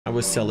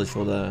would sell it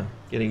for the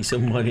getting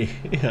some money.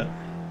 Yeah.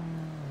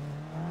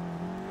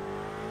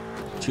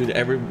 Dude,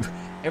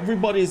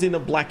 everybody's in a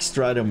black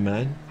stratum,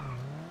 man.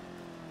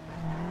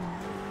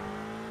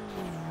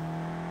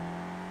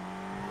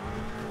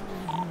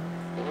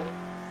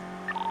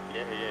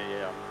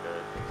 Yeah, I'm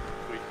good.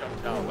 We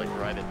jumped out like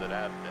right into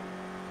that.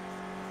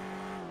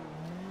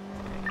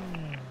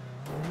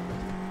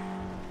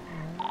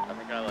 I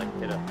think I like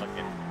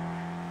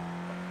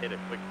hit a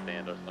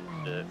quicksand or some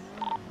shit.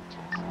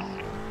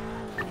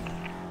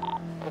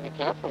 Be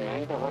careful,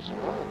 man. You don't watch the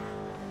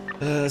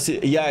road. See,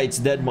 yeah, it's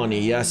dead money.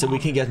 Yeah, so we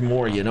can get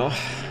more, you know?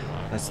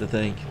 That's the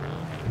thing.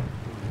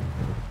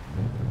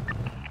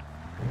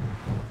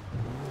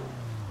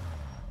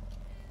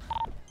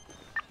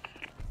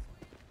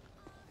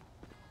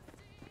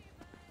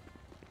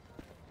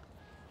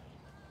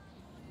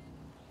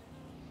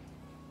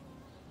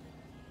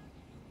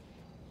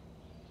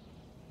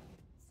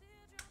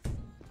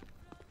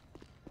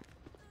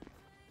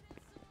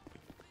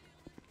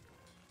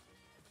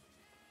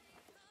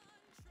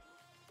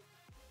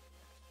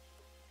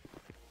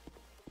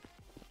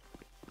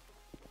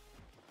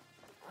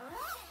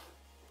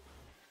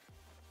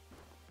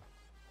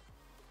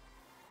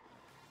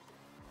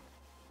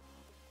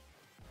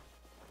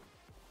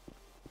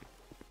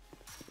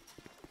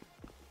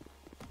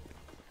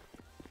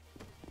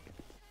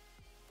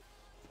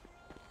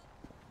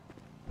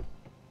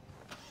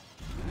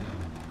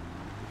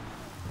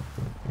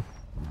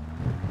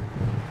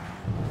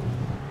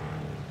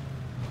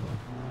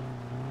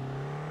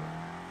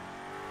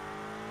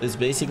 It's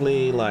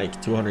basically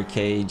like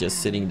 200k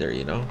just sitting there,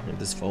 you know, with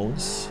these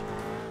phones.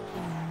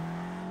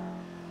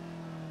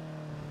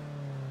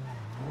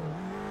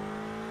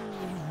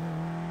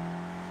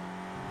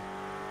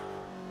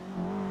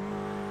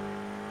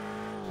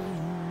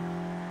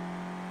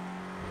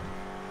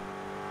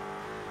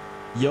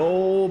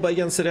 Yo,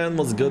 Bacon Siren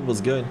was good, was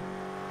good.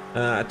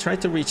 I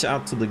tried to reach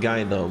out to the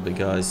guy though,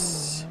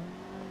 because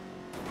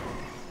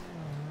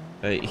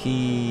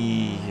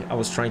I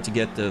was trying to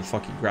get the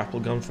fucking grapple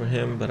gun for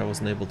him, but I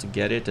wasn't able to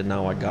get it, and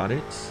now I got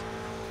it.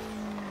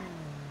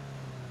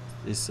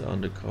 This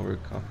undercover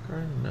cop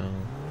car? No.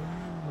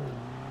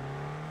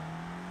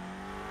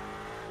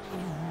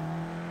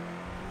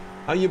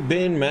 How you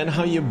been, man?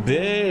 How you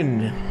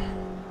been?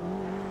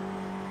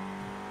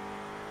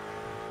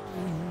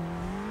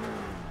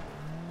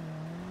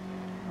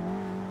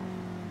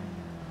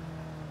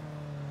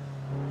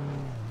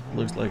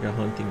 Looks like a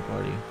hunting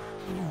party.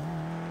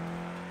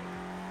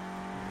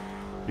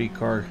 Free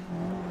car.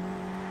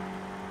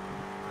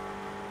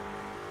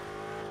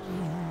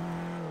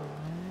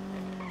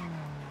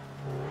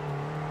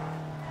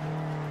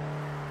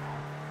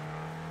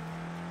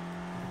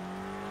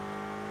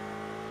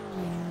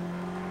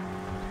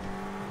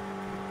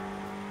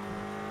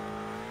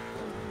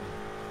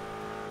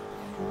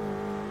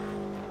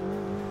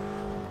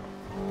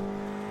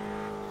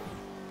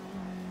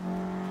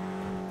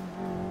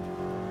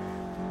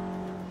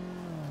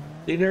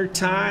 Dinner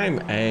time.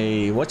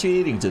 Hey, what you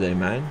eating today,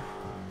 man?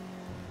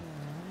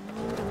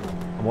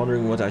 I'm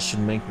wondering what I should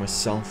make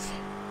myself.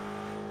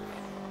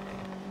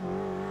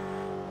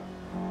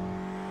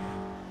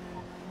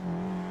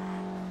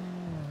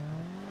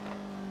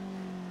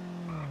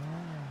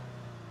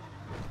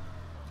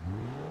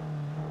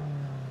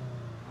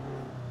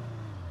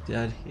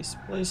 Dad, his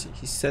place,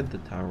 he said the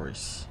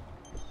towers.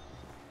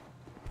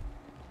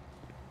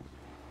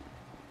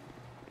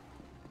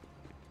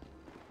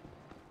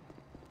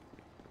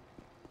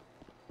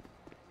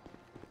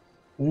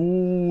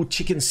 Ooh,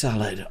 chicken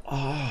salad.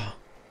 Ah. Oh.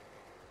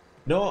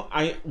 No,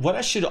 what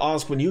I should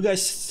ask when you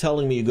guys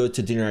telling me you go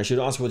to dinner, I should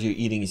ask what you're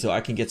eating so I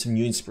can get some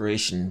new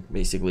inspiration,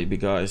 basically,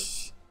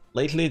 because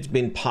lately it's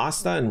been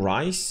pasta and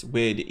rice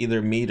with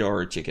either meat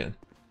or chicken.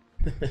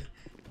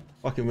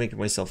 Fucking making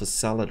myself a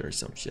salad or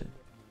some shit.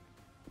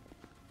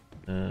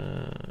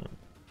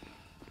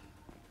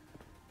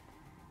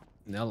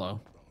 Hello.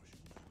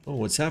 Oh,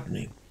 what's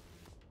happening?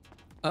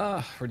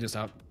 We're just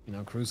out, you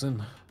know,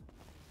 cruising.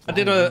 I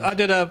did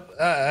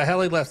a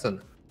heli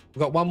lesson. We've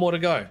got one more to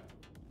go.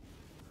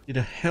 Did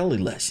a heli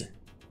lesson?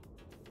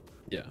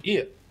 Yeah.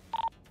 Yeah.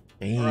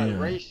 Damn. Alright,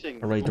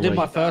 racing. Alright, I did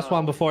my first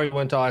one before he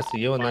went to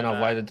ICU, and then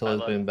I've waited till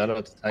he's been better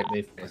to take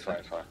me. It's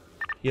fine.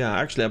 Yeah,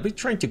 actually, I've been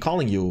trying to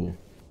calling you.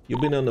 You've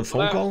been on the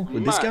phone call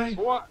with this guy?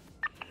 What?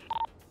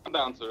 I'm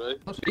down to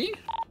it. Was he?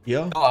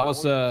 Yeah. Oh, I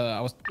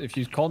was. If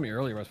you called me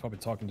earlier, I was probably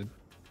talking to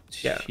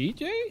Yeah.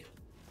 TJ.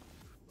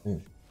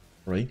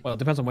 Right. Well, it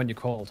depends on when you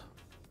called.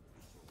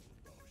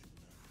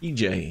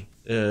 EJ,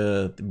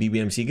 the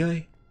BBMC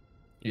guy?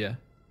 Yeah.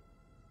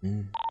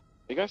 You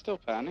guys still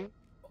planning?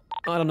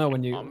 I don't know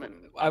when you.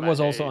 I I'm was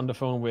at also 8. on the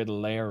phone with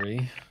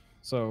Larry,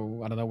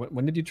 so I don't know.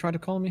 When did you try to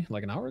call me?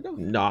 Like an hour ago?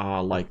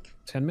 Nah, like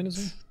 10 minutes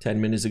ago? 10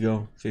 minutes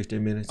ago,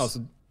 15 minutes. Oh,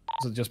 so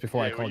just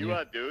before I Hey, where called you you.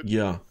 at, dude?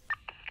 Yeah.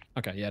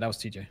 Okay, yeah, that was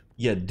TJ.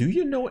 Yeah, do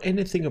you know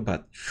anything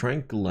about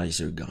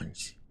tranquilizer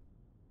guns?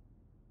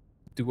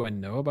 Do I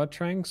know about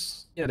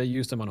tranks? Yeah, they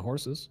use them on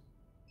horses.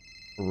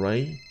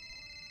 Right?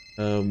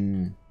 Give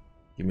me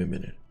a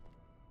minute.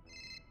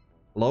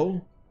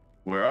 Hello?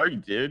 Where are you,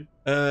 dude?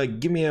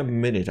 Give me a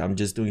minute. I'm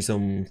just doing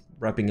some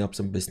wrapping up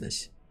some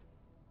business.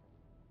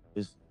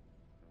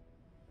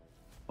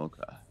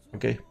 Okay.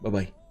 Okay,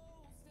 bye-bye.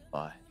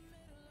 Bye.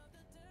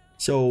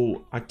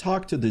 So I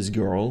talked to this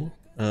girl,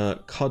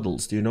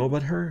 Cuddles. Do you know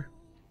about her?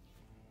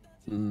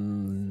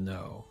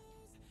 No.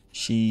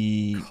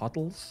 She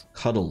Cuddles?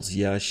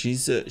 Yeah,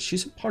 she's a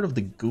part of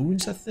the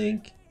goons, I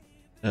think.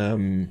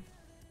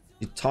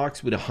 She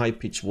talks with a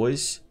high-pitched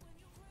voice,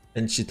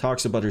 and she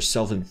talks about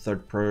herself in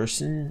third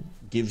person.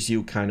 Gives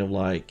you kind of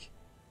like,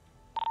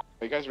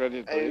 Are you guys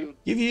ready to play?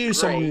 give you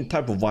some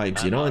type of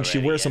vibes, you know. And she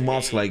wears a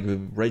mask like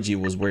Reggie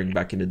was wearing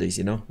back in the days,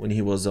 you know, when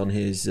he was on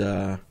his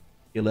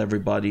kill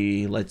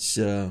everybody. Let's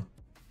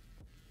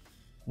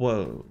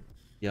well,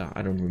 yeah,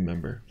 I don't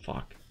remember.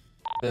 Fuck.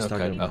 Let's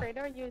talk about.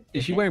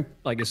 Is she wearing,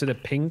 like, is it a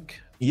pink?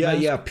 Yeah,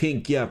 mask? yeah,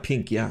 pink. Yeah,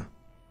 pink. Yeah.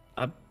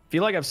 I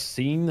feel like I've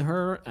seen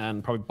her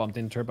and probably bumped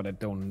into her, but I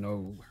don't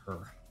know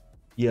her.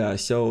 Yeah,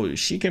 so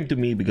she came to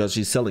me because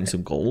she's selling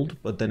some gold,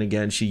 but then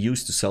again, she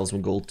used to sell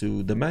some gold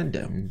to the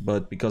Mandem,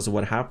 but because of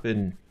what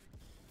happened,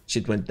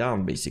 shit went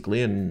down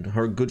basically, and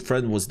her good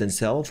friend was then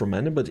sell from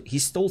Mandem, but he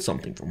stole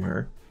something from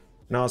her.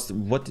 And I asked,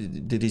 what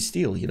did he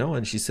steal, you know?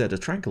 And she said a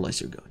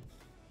tranquilizer gun.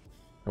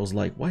 I was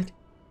like, what?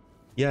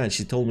 Yeah, and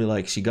she told me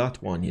like she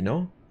got one, you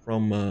know,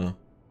 from a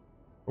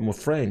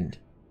friend.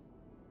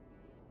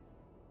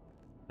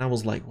 I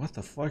was like, what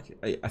the fuck?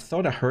 I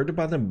thought I heard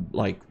about them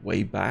like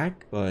way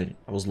back, but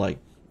I was like,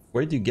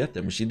 where do you get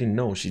them? She didn't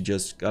know. She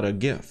just got a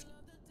gift.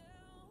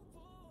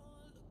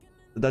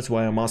 But that's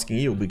why I'm asking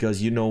you,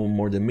 because you know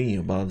more than me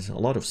about a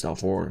lot of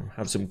stuff, or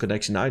have some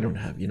connection I don't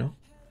have, you know?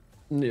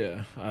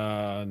 Yeah,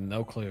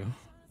 no clue.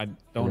 I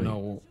don't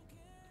know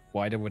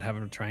why they would have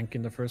a trank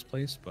in the first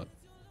place, but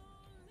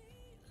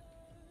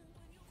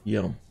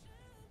yeah.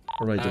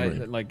 All right. I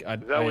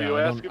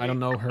don't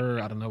know her.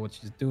 I don't know what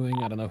she's doing.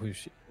 I don't know who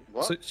she.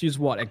 What? So she's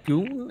what, a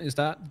goon? Is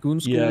that goon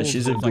school? Yeah,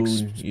 she's a like,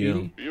 goon.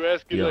 Yeah. You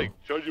asking Yeah. like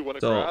shows you want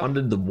to So cry?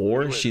 under the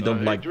war, Anyway, she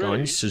don't like hey,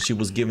 guns, so she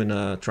was given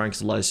a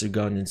tranquilizer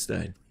gun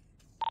instead.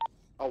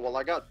 Oh well,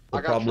 I got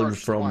Probably charged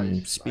from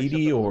twice. I Speedy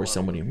accepted or one.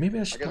 somebody. Maybe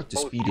I should guess talk to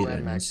both Speedy you then and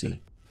and Max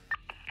see.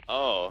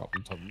 Oh,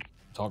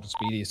 Talk to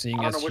Speedy, seeing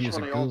I don't as know she which is a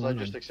one of y'all I goon.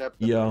 just And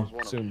accepted. Yeah. It was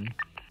one of them. soon.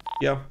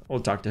 Yeah, I'll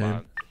talk to him.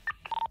 fine.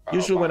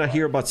 Usually when I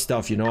hear about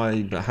stuff, you know,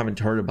 I haven't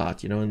heard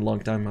about, you know, in a long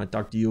time, I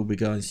talk to you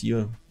because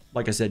you,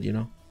 like I said, you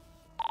know,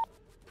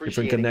 different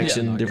Appreciate it.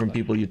 connection, Yeah, no, I get different that.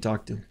 people you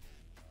talk to.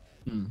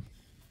 Hmm.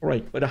 All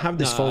right, but I have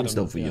this Nah, I phone don't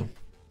stuff for know, you.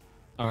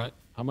 All right.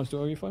 How much do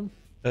I owe you for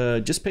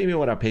him? Just pay me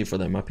what I pay for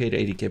them. I paid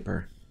 80k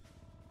per.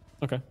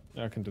 Okay,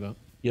 yeah, I can do that.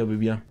 Yeah,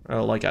 baby, yeah.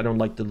 Like, I don't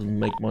like to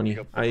make money.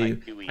 Go put I my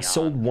Huey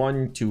sold on.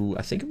 one to,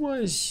 I think it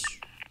was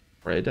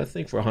Fred, I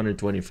think, for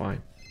 125.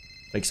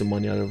 Make some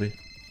money out of it.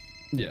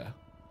 Yeah.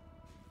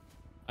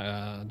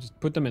 Just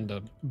put them in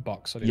the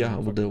box. So they Yeah,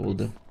 don't we'll do, fucking we'll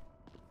move. do.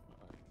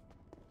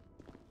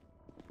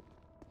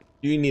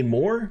 Do you need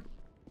more?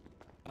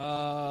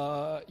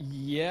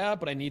 Yeah,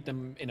 but I need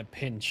them in a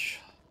pinch.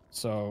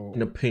 So,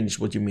 In a pinch,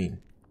 what do you mean?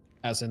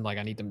 as in, like,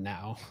 I need them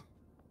now.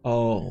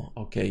 Oh,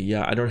 okay,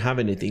 yeah, I don't have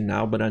anything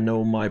now, but I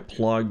know my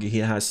plug, he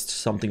has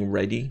something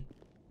ready.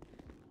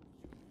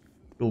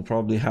 He'll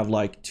probably have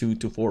like 2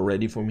 to 4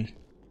 ready for me.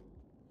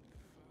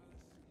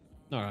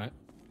 All right.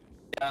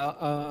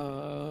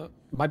 Yeah,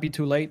 might be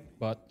too late,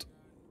 but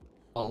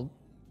I'll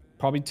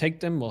probably take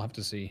them. We'll have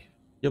to see.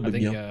 Yeah, I but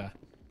think yeah.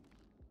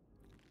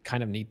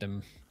 kind of need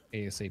them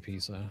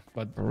ASAP. So,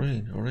 but All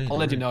right, all right. I'll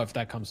let you know if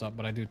that comes up.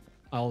 But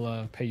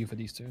I'll pay you for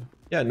these two.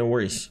 Yeah, no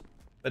worries.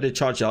 But they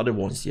charge the other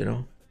ones, you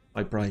know,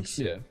 my price.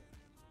 Yeah.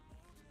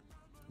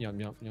 Yep.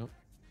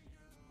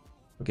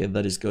 Okay,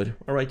 that is good.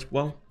 All right,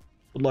 well,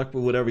 good luck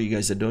with whatever you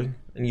guys are doing.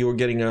 And you're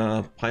getting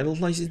a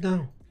pilot license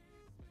now?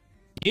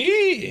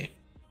 Yeah.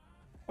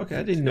 Okay,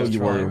 I didn't know Let's you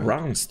try were it.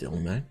 around still,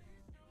 man.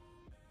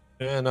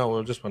 Yeah, no,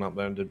 we just went up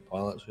there and did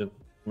pilot shit.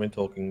 I mean,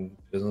 talking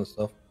business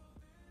stuff.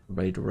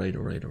 Right.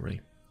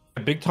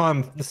 Big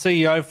time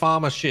CEO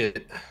farmer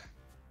shit.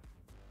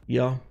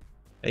 Yeah.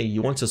 Hey,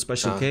 you want a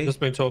special cake? Just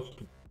been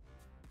talking.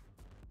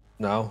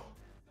 No.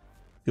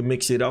 You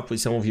mix it up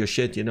with some of your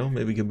shit, you know?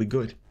 Maybe it could be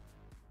good.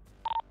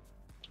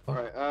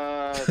 Alright,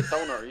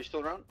 Donor, are you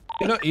still around?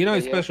 You know, Yeah,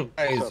 special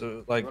K what's is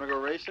up? like You wanna go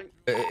racing?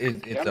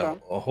 it's Yeah,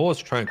 a horse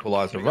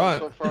tranquilizer, We got right?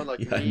 So far, like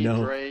Yeah, I me,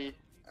 know. Dre,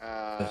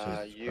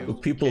 That's you,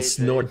 People KJ,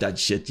 snort that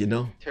shit, you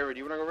know? Terry, do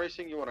you wanna go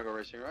racing? You wanna go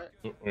racing, right?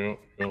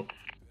 Yeah.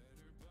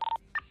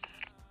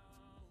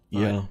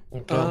 Yeah.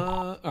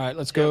 All right.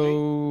 Let's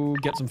go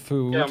get some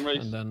food, Yeah, I'm ready.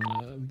 and then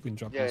we can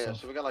drop Yeah, this yeah.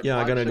 off. So we got like Yeah,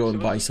 I'm 5, gonna 6 go and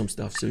of buy us. some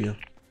stuff, so yeah.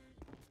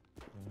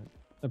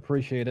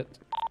 Appreciate it.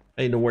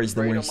 Hey, no worries,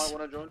 no Fredo worries. might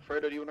wanna join.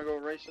 Fredo, do you wanna go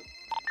racing?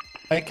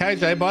 Hey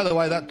KJ, by the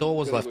way, that door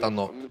was Gonna left wait.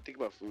 unlocked. I'm gonna think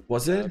about food.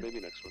 Was it? Maybe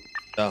next one.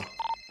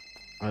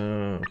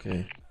 Yeah.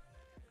 Okay.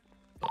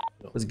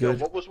 That's Yo,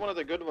 good. what was one of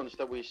the good ones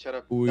that we set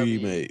up? Oi, that we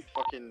mate.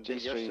 fucking did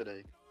G-string.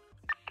 yesterday.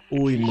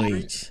 Oi,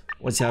 mate.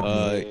 What's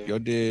happening? Y'all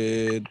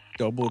did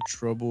double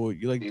trouble.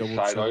 You like These double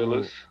side trouble?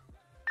 oilers.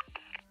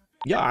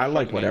 Yeah, I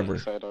like Fucking whatever.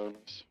 side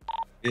oilers.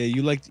 Yeah,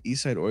 you liked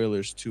Eastside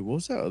Oilers too. What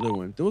was that other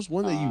one? There was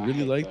one that you I really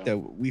hate liked that. that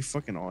we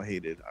fucking all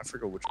hated. I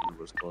forgot which one it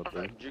was called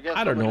though. Do you guys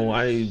I don't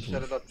want me know. to just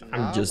set it up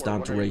I'm now, just or down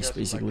when to are you race, guys, like,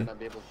 basically. gonna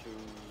be able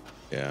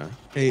to- Yeah.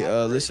 Hey, Have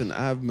a listen, race.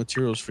 I have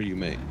materials for you,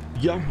 mate.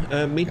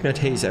 Yeah, meet me at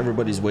Hayes.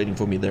 Everybody's waiting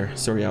for me there.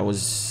 Sorry, I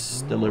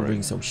was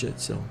delivering some shit,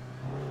 so.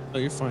 No,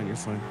 you're fine. You're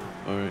fine.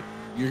 All right.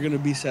 You're gonna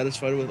be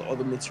satisfied with all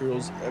the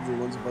materials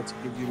everyone's about to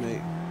give you,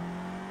 mate.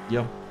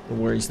 Yeah, no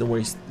worries, no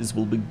worries. This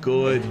will be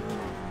good.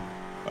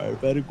 All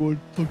right, better go and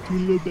talk to you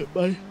a little bit.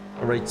 Bye.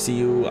 All right, see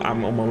you.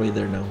 I'm on my way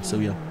there now. So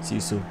yeah, see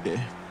you soon. Yeah.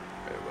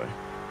 Bye. Bye.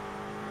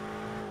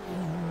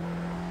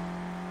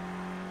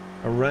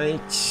 All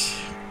right.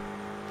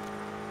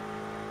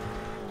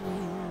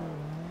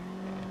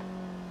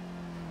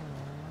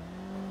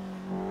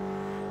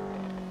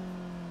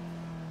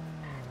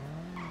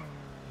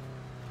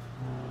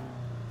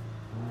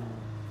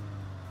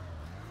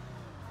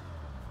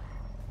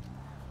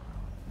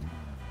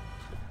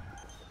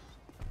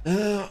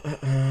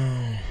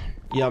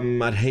 Yeah,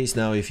 I'm at Hayes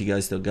now if you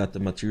guys still got the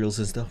materials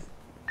and stuff.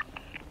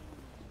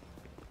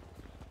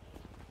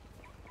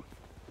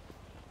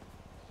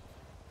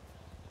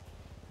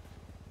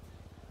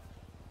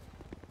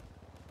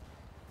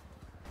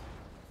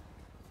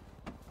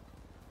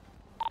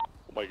 Oh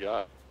my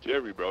god.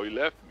 Jerry, bro, you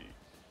left me.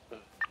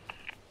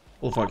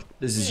 Well, fuck.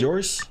 This is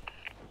yours?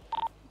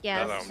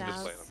 Yes, No, I'm just Sal.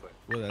 playing, I'm playing.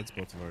 Well, that's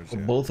both of ours. Or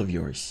Yeah. both of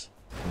yours.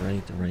 All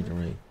right, all right, all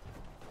right.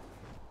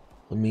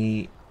 Let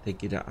me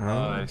take it out.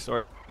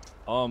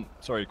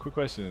 Sorry, quick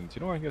question. Do you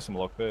know where I can get some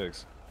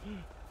lockpicks?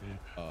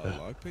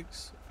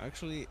 Lockpicks?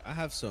 Actually, I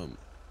have some.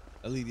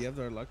 Ellie, do you have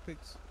our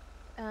lockpicks?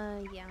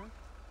 Yeah.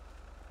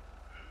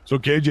 So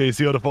KJ, you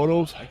see all the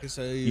photos? I can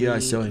sell you. Yeah, I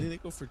saw I it. think they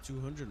go for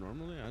 200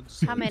 normally. I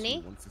just How sell you many?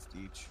 150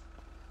 each.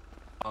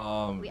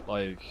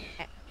 Like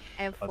I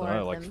have I 4 don't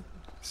know, of like them.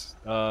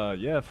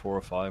 yeah, 4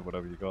 or 5,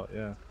 whatever you got.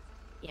 Yeah,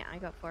 Yeah, I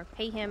got 4.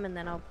 Pay him and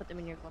then I'll put them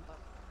in your glove box.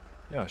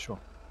 yeah, sure.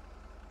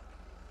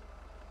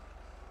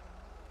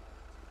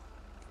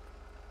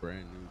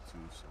 Brand new too.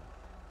 So.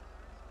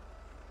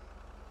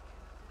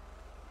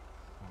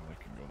 Oh, that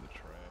can go in the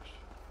trash.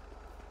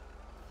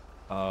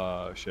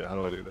 Shit. How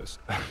do I do this?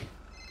 Do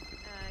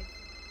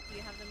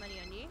you have the money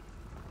on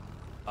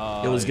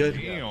you? It was good.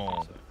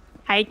 Damn.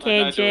 Hi, Nigel,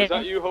 is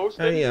that KJ. you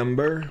hosting? Hey,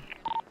 Amber.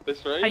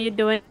 This right? How you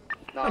doing?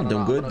 No, I'm no,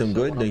 doing no, good, gonna doing set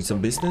good. one Doing up some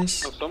for-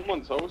 business. Oh,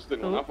 someone's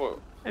hosting one. I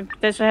thought. I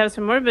potentially have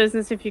some more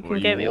business if you can What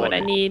do get you me what I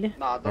want? need.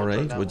 Nah, don't Alright,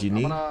 join that what do you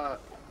one. need? I'm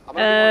gonna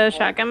do one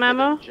Shotgun called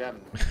ammo? Hidden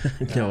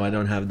Gem. No, I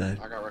don't have that.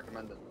 I got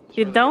recommended. It's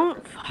You really don't?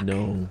 good. Fuck.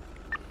 No.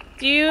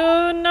 Do you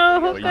know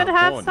who Well, could you're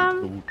have born,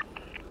 some?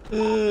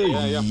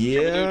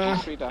 Yeah.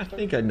 I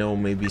think I know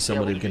maybe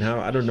somebody who can have.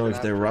 I don't know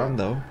if they're around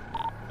though.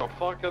 The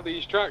fuck are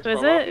these tracks, Who is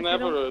bro? it? I've If you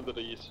never don't- heard of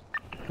these.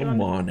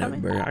 Come on, tell me?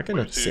 Amber. I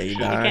cannot say Shit,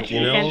 that. can't- You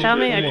you know. can't tell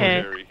me? Come on.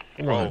 Okay.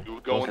 Come on. You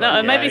were going No, on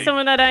it might be like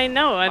someone that I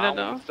know. I don't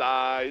know.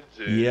 mountainsides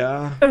and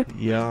Yeah.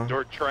 Yeah.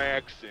 dirt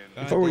tracks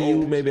and. If I were you,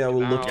 roads maybe I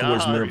will look and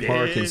towards down. Mirror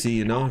Park and see,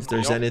 you know, if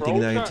there's Yo, anything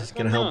bro, that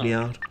can help me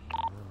out.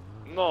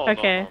 No,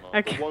 Okay, no, no, no.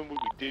 okay. The one we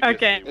did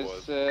Okay.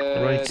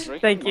 yesterday was.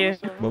 Right. Thank you.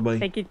 Bye bye.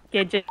 Thank you,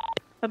 KJ.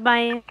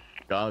 Bye-bye.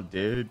 God,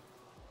 dude.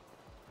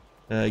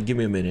 Give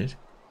me a minute.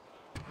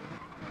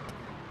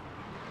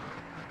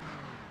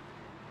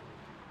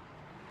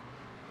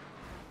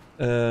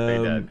 Say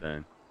that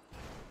then.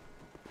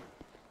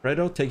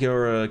 Righto, take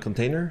your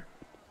container.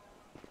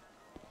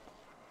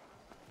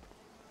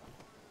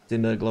 It's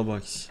in the glove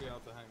box.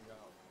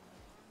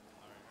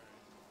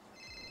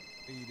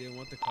 Hey, you didn't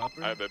want the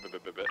copper? I bet.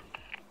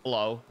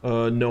 Hello.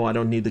 No, I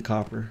don't need the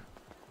copper.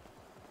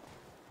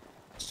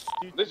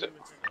 Listen,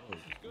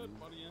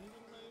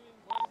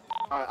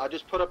 Alright, I'll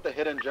just put up the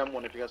Hidden Gem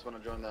one if you guys want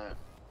to join that.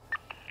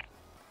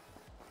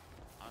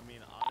 I mean,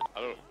 I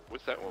don't.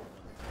 What's that one?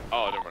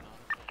 Oh, never mind.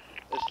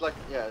 It's like,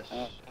 yeah,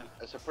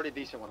 it's a pretty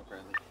decent one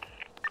apparently.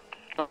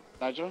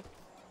 Nigel?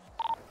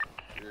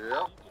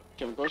 Yeah.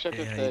 Can we go check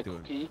hey, how you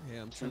doing? Hey,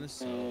 I'm trying to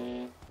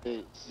sell.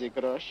 the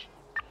garage?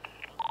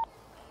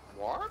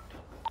 What?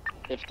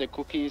 If the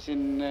cookie is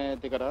in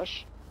the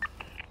garage? Oh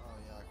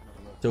yeah, I can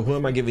have a look. So who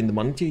am I giving the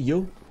money to?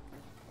 You?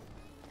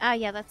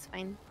 Yeah, that's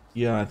fine.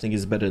 Yeah, I think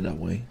it's better that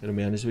way. Gonna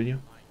be honest with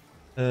you.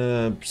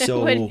 So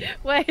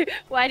Why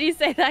do you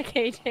say that,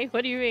 KJ?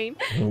 What do you mean?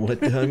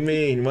 what do I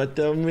mean? What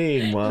do I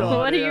mean? Well,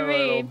 What do you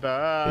mean?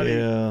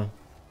 yeah.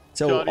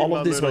 So Johnny, all my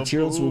of these little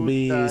materials will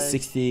be boo thing.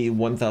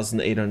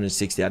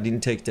 61,860. I didn't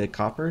take the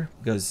copper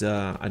because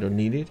I don't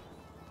need it.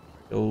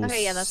 So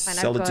Okay, yeah, that's fine.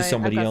 Sell it to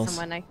somebody I've got else.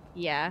 someone. I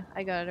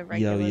got a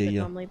regular that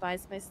yeah. normally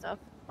buys my stuff.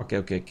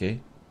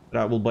 Okay. But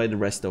I will buy the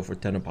rest though for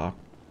 10 a pop.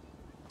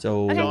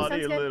 So Okay. Johnny,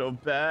 sounds good. little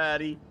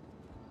baddie.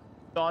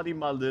 Johnny,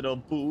 my little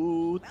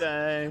boo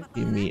thing.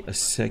 give me a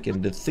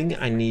second. The thing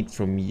I need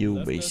from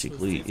you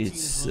basically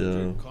is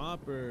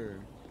copper.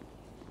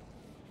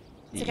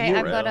 It's okay.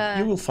 I've got a.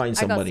 you will find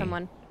I got somebody.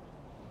 someone.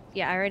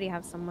 Yeah, I already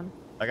have someone.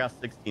 I got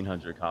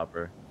 1,600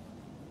 copper.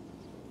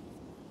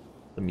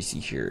 Let me see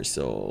here.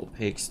 So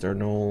pay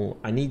external.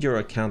 I need your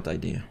account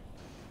ID.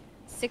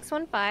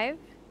 615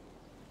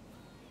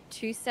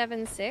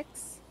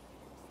 276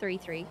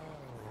 33.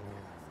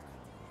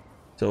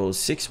 So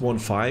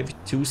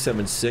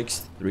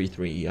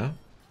 615-276-33, yeah?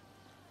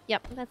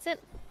 Yep, that's it.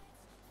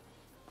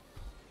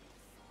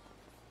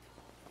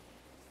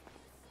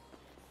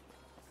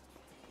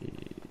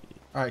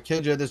 Alright,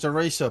 KJ, there's a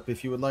race up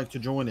if you would like to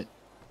join it.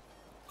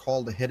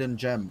 Called the Hidden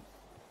Gem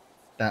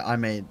that I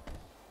made.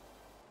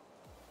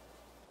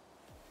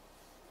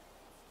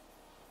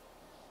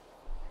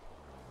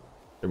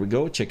 There we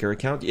go. Check your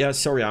account. Yeah,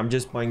 sorry, I'm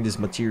just buying this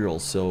material,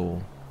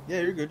 so...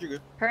 Yeah, you're good, you're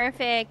good.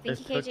 Perfect.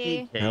 Thank you,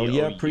 KJ. Hell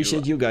yeah,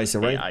 appreciate you guys,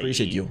 alright?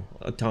 Appreciate you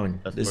a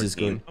ton. This is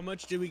good. How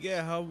much did we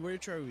get? How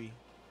rich are we?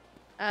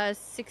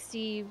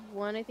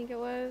 61, I think it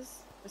was,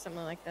 or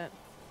something like that.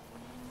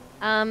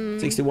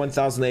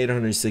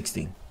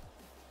 61,860.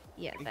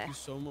 Yeah, Thank there. you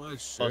so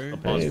much, Plus sir. the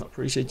pawn Hey, shop.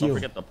 appreciate Don't you.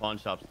 forget the pawn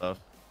shop stuff.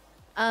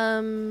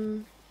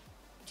 Do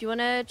you want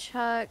to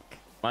chuck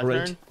My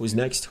Alright, turn? who's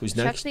next? Who's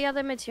chuck next? the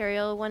other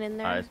material one in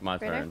there? Alright, it's my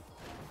Fritter? turn.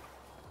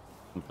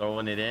 I'm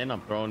throwing it in.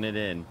 I'm throwing it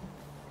in.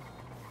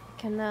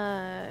 Can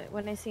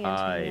when I see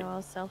Antonio,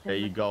 I'll sell him. There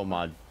you go,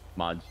 my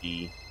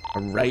G.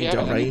 Alright, Yeah,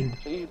 alright.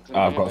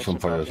 I've got some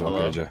for you as well,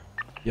 Hello? KJ.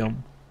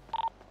 Yum.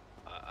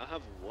 I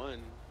have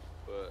one,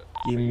 but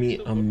Give me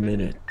a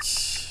minute.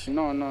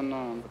 No, I'm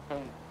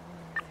okay.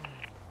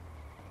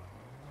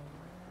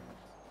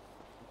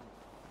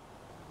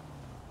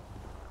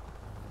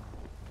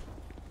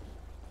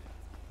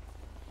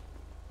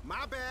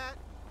 my bad.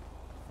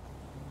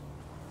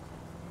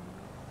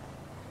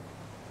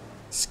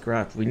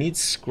 Scrap. We need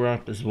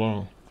scrap as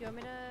well. Do you want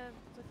me to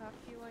talk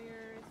to you while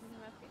you're thinking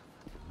about it?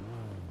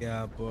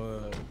 Yeah,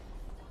 but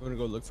we're gonna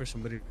go look for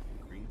somebody to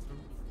green from.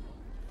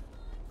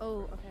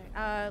 Oh,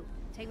 okay.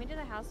 Take me to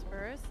the house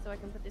first so I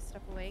can put this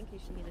stuff away in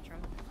case you need the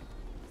trunk.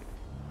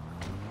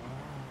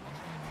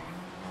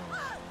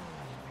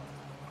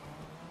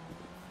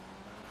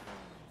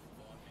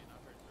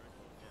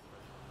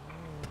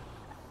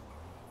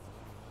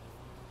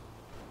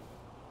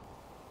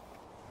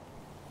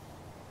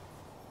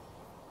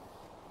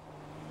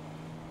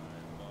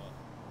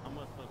 I'm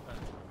gonna still try to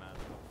do the math.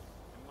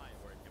 It might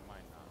work, it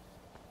might not.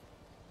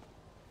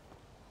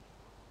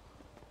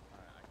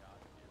 Alright, I got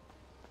you.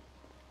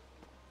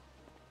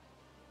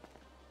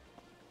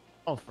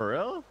 Oh, for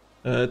real?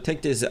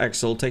 Take this,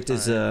 Axel. Take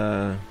this,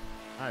 Alright,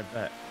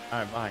 bet.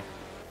 Alright, bye.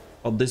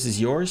 Oh, this is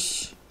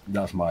yours?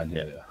 That's mine,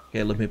 yeah.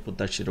 Okay, let me put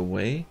that shit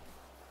away.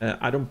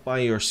 I don't buy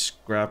your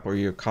scrap or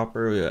your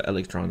copper or your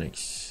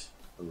electronics.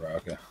 Right,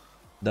 okay.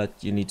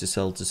 That you need to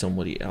sell to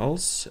somebody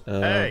else.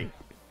 Hey!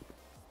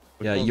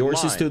 Yeah, one's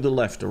yours is mine? to the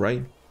left,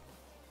 alright?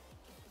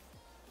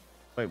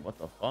 Wait, what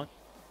the fuck?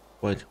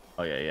 What?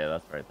 Oh, yeah,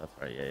 that's right,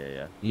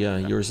 yeah. Yeah,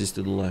 yours is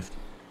to the left.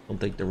 Don't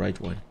take the right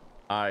one.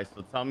 Alright,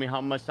 so tell me how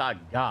much I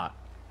got.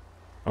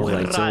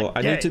 Alright, so I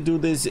Right. need to do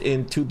this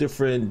in 2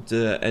 different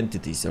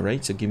entities,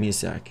 alright? So give me a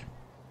sec.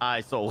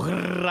 Alright, so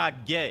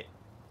get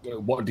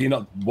What do you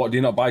not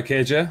buy,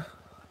 KJ?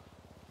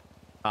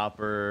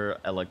 copper,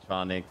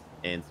 electronics,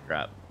 and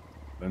scrap.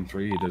 Them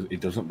three he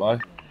doesn't buy.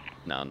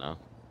 No.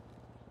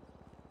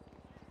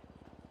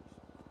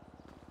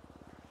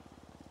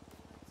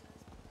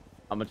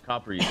 How much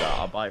copper you got?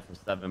 I'll buy it for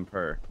 7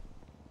 per.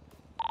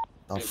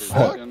 The Yeah,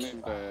 fuck? you'll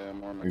need more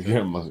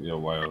Yeah, material. you're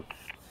wild.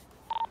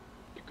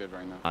 You're good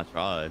right now. I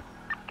tried.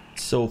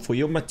 So for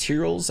your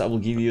materials, I will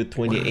give you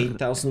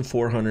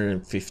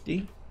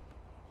 28,450.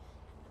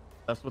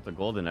 That's with the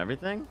gold and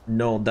everything?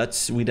 No,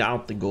 that's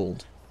without the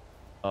gold.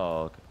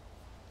 Oh, okay.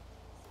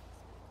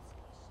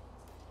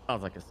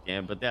 Sounds like a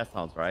scam, but that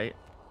sounds right.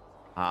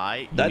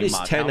 Alright. That is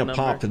 10 a number?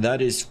 pop.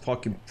 That is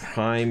fucking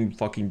prime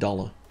fucking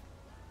dollar.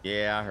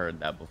 Yeah, I heard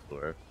that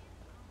before.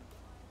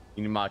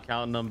 You need my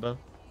account number?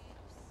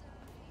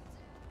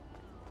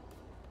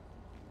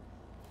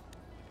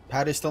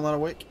 Patty's still not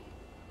awake?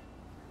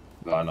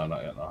 No, not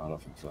yet. No, I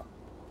don't think so.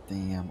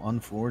 Damn,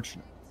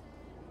 unfortunate.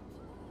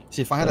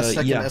 See, if I had a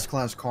second yeah.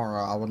 S-Class car,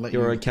 I would let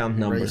Your you account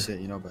number. race it,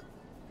 you know, but...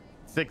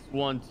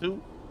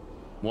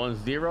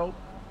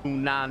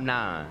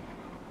 612-10-299.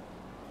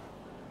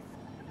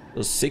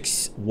 So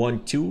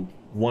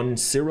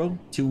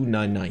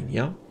 612-10-299,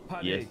 yeah?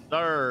 Yes,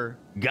 sir.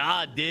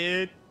 God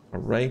did.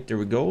 Alright, there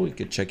we go. You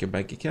can check your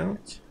bank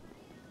account.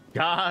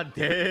 God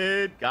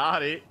did.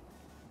 Got it.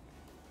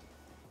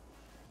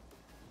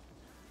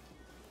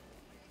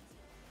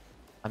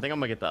 I think I'm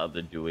gonna get the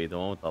other Dewey, the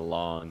one with the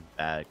long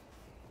back.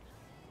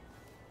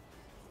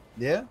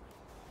 Yeah?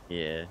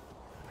 Yeah.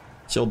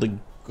 So the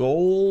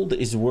gold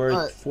is worth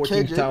Alright,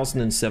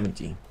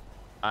 14,070.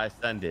 I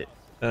send it.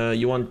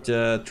 You want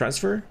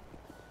transfer?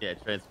 Yeah,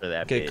 transfer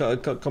that. Okay,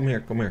 bit. come here,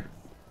 come here.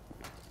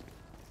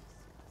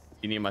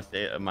 You need my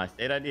state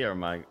ID or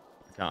my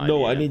account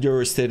No, ID? I need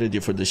your state ID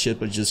for the shit,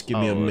 but just give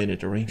me a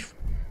minute, alright?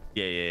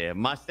 Yeah.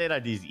 My state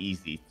ID is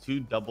easy.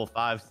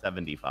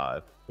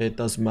 25575. It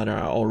doesn't matter.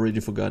 I already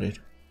forgot it.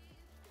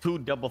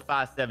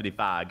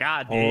 25575.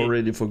 God did.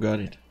 Already forgot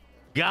it.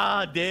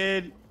 God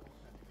did.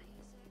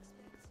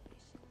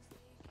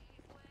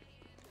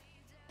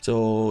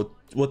 So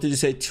what did you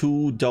say?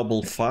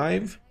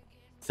 255?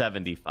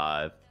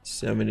 75.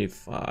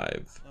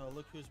 75. Oh,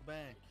 look who's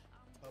back.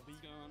 Tubby.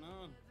 What's going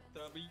on,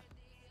 Tubby?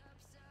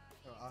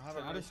 I have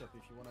a race up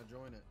if you want to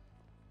join it.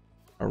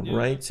 All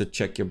right, so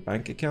check your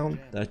bank account.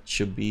 That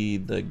should be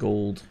the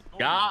gold.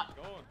 God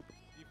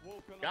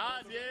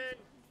it.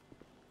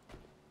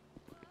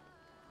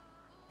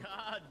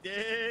 God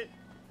it.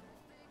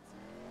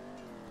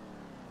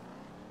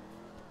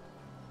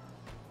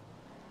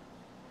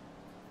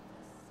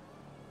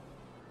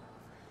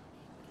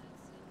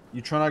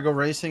 You trying to go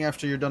racing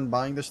after you're done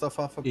buying the stuff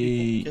off of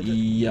people?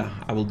 Yeah,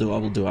 I will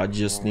do. I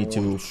just need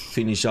to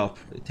finish up.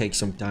 It takes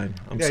some time.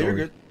 I'm sorry. You're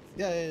good.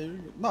 Yeah, you're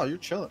good. No, you're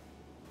chilling.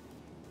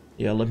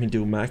 Yeah, let me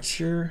do max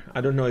here. I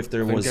don't know if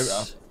there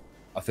was...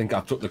 I think I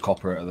took the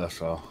copper out of there,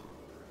 so...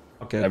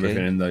 Okay,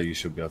 everything in there you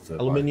should be able to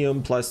Aluminium,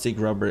 buy. plastic,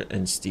 rubber,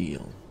 and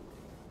steel.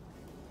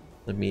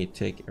 Let me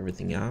take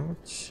everything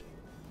out.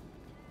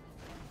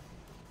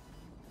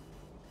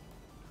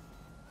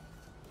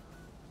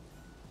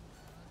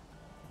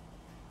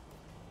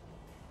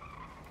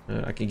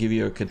 I can give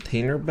you a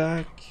container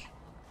back.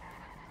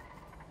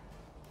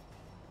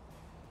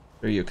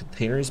 There, your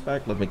container is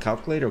back. Let me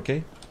calculate,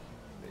 okay?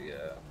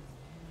 Yeah.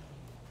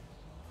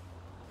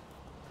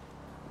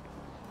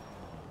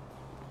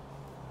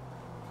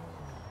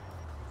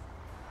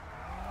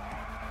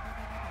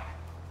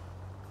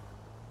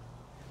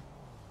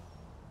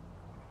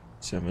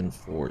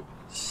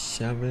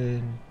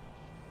 $747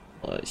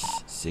 plus Are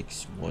we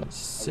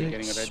 616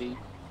 getting it ready?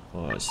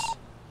 plus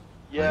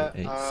Yeah,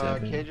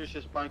 987. Cager's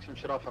just buying some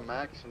shit off of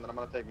Max, and then I'm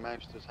gonna take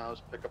Max to his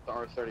house, pick up the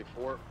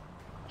R34,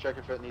 check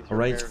if it needs All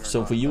right, repairing or so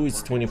not. for you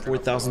That's it's where we're gonna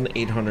go.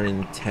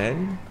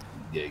 24,810.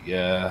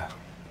 Yeah.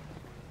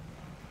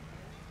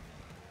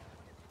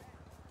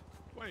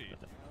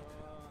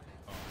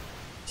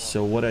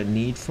 So what I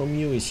need from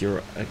you is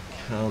your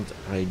account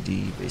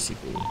ID,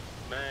 basically.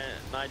 Man,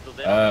 Nigel,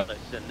 they don't have the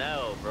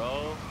Chanel,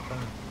 bro.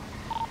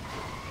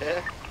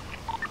 Yeah.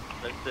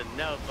 The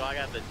Chanel, so I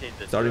got to change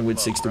the Starting with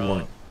trip up, 61.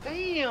 bro.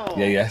 Damn.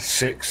 Yeah.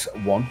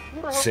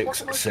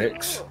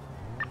 6166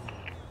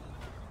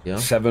 Yeah.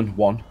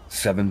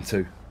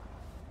 7172.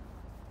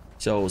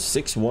 So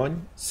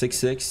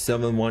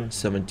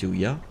 61667172.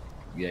 Yeah.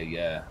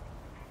 Yeah.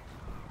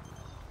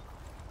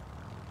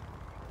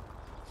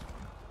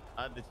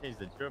 I had to change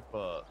the trip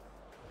up.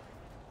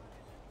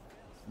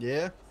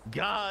 Yeah.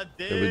 God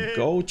damn. There we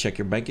go. Check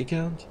your bank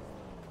account.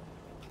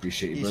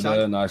 Appreciate you,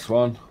 brother. Nice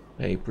one.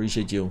 Hey,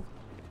 appreciate you.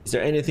 Is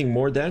there anything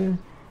more then?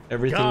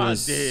 Everything God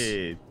is...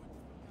 damn.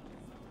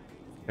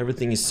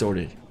 Everything is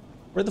sorted.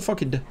 Where the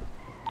fuck is...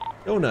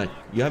 Donut,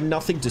 you have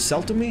nothing to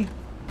sell to me?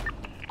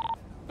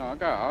 No, I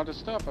got all the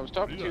stuff. I was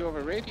talking to you over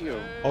radio.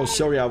 Oh,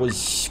 sorry, I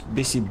was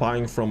busy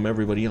buying from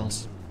everybody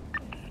else.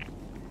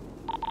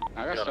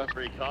 I got Got stuff. a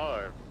free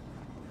car.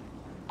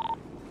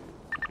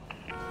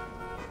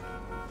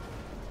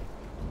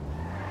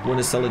 You want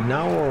to sell it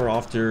now or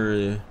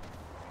after?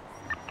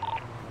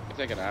 I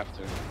think it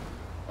after.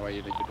 Oh,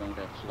 you don't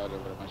get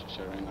flooded with a bunch of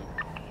shit right now.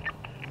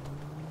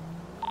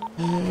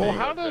 Well,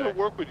 how does it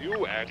work with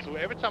you,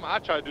 actually? Every time I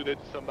try to do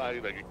that to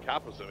somebody, like a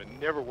cop or something, it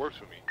never works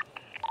for me.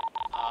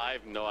 I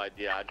have no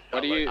idea. I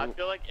What do you- I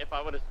feel like if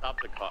I would have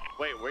stopped the car.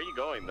 Wait, where are you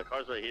going? The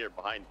car's right here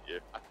behind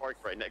you. I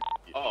parked right next to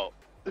you. Oh.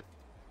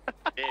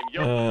 Damn,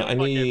 yo, I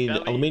need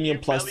aluminium,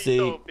 plastic,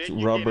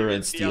 rubber,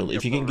 and steel.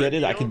 If you can get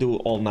it, I can do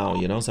it all now,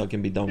 you know, so I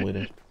can be done with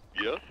it.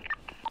 Yeah.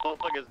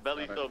 Motherfucker's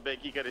belly so big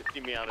he could have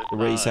seen me on his The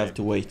race side. have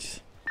to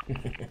wait.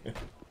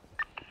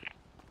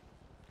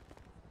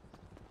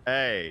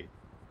 Hey.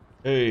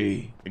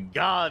 Hey.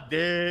 God,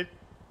 dude.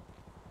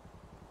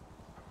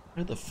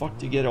 Where the fuck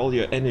do you get all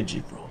your energy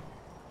from?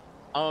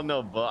 I don't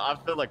know, but I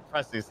feel like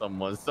pressing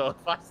someone. So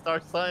if I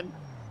start, son.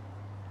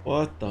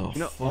 What the You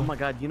know, fuck? oh my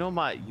god, you know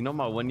my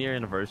 1 year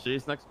anniversary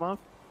is next month?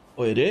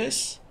 Oh, it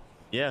is?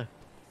 Yeah.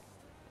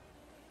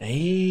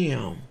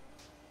 Damn.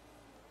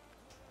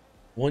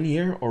 1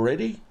 year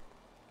already?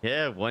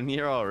 Yeah, 1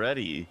 year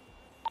already.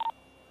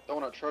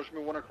 Don't wanna charge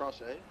me one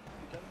across A?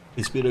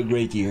 It's been a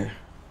great year.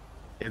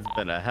 It's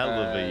been a hell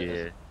of a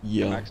year.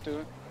 Yeah. Max do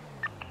it?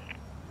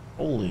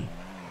 Holy.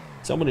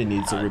 Somebody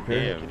needs a God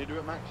repair. damn. Can you do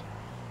it, Max?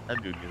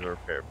 That dude needs a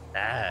repair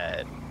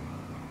bad.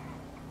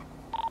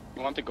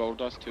 You want the gold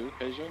dust too,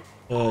 Asia?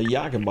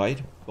 Yeah, I can buy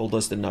it. Gold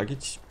dust and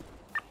nuggets.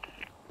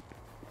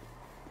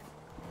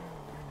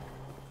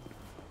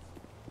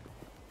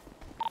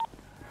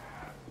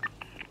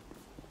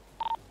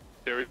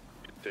 Terry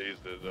days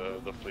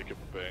the flick of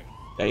a bang.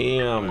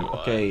 Damn.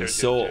 Okay,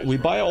 so we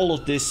buy all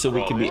of this so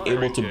we can be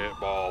able to...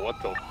 Bro,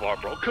 what the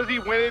fuck, bro? Because he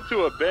went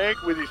into a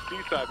bank with his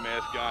seaside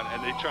mask on,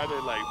 and they tried to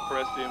like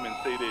press him and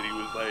say that he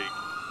was like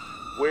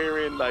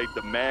wearing like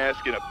the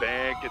mask in a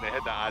bank, and they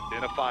had to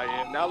identify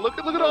him. Now look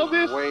at all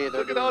this.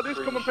 Look at all this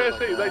coming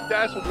past here. Like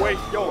that's way,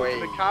 yo.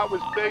 The cop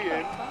was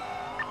saying,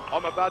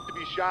 I'm about to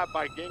be shot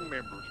by gang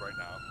members right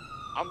now.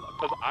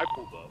 Because I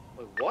pulled up.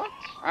 Like, what?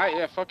 Alright,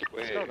 yeah, fuck it.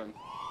 Let's go then.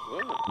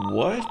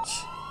 What?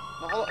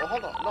 No,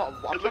 hold on. No,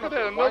 I'm Look at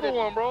that, another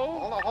one, bro.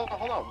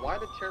 Hold on. Why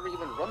did Terry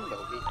even run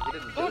though? He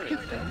didn't do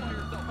anything.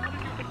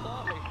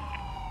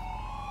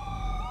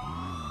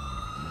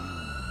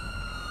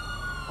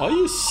 Are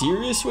you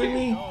serious with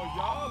me?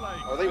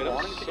 Are they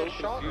wanting to get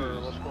shot or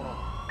what's going on?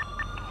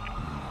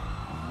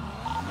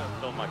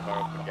 fill my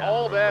car up with gas.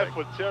 All real that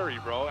quick. for Terry,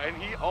 bro. And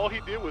all he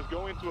did was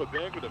go into a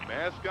bank with a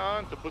mask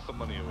on to put some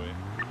money away.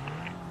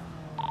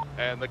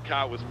 And the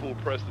cop was full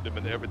pressed him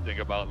and everything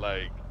about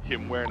like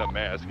him wearing a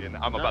mask and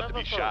I'm about to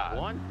be shot.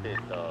 Wanted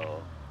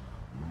though.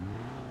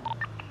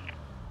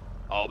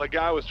 Oh, the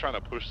guy was trying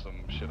to push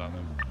some shit on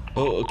him.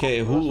 Oh, okay.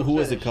 Who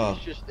was the cop?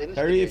 Just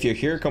Harry, if you're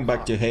here, come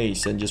back to Cop.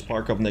 Hayes and just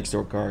park up next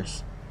door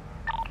cars.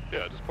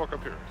 Yeah, just park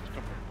up here. Just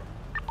come here,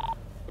 bro.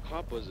 What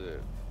cop was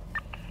it?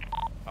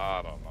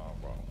 I don't know,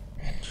 bro.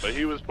 But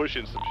he was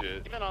pushing some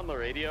shit. Even on the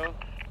radio.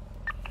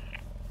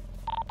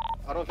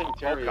 I don't think Call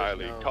Terry is,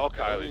 Kylie. no. Call I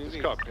Kylie. don't Just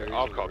think call. Terry's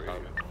I'll on call the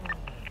Kylie. radio.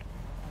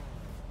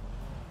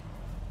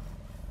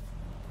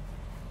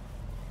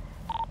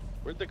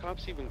 Where'd the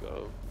cops even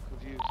go? I'm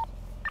confused.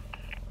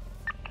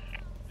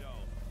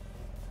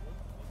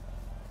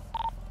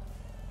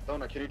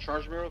 Donna, can you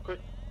charge me real quick?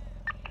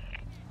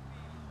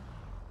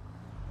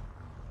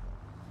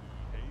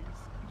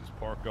 Just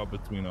park up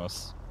between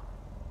us.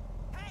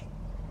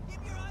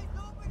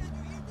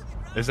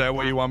 Is that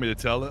what you want me to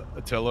tell her?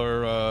 Tell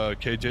her,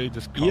 KJ,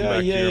 just come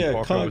back here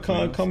and park up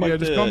between us? Come back. Yeah,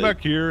 just come back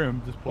here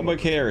and just come back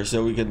here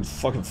so we can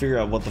fucking figure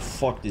out what the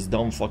fuck these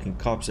dumb fucking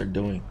cops are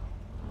doing.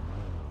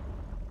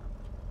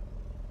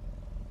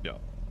 Yeah.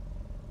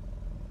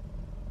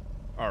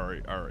 All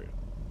right.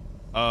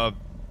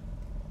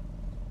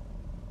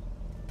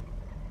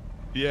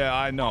 Yeah,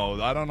 I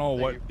know. I don't know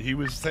what he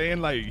was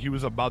saying. Like he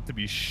was about to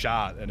be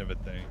shot and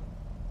everything.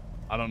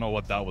 I don't know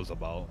what that was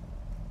about.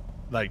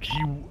 Like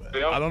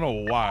I don't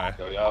know why.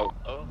 Yo.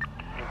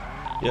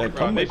 Yeah,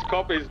 come back. This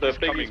cop is the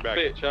biggest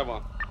bitch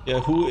ever.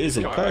 Yeah, who is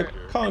it?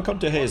 Come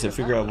to Hayes and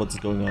figure out what's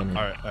going on here.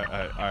 All right,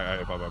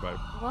 bye.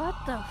 What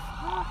the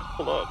fuck?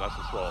 Hold up, that's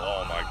a swell.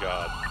 Oh my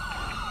god.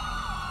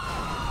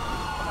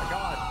 Oh my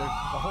god, there's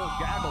a whole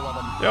gaggle of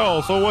them.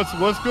 Yo, so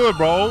what's good,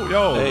 bro?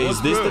 Yo, Hey, what's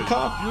is this good? the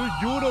cop?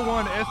 You're the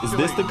one escalating. Is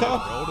this the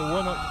cop? Bro?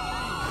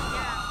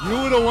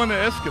 You're the one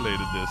that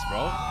escalated this,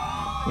 bro.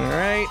 All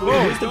right.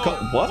 Whoa, Who's the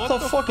cop? What the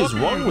fuck is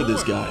wrong with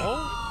this guy?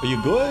 Are you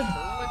good?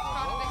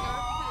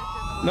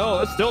 No,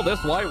 it's still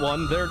this white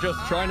one. They're just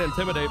trying to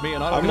intimidate me,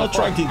 and I'm not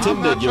trying to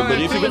intimidate you,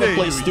 but if you're gonna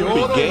play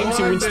stupid games,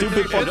 you win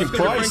stupid fucking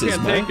prizes,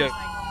 man.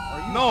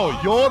 No,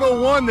 you're the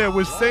one that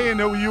was saying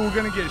that you were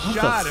gonna get What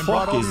shot the and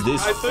brought fuck all is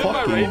these- this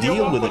fucking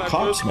deal with the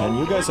cops, man?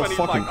 You guys are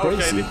fucking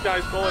crazy.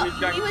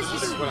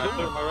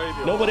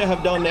 Nobody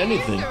have done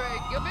anything.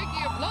 You're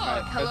making a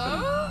vlog.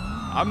 Hello?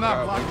 I'm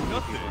not blocking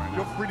nothing.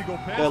 You're free to go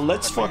past. Yeah,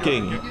 let's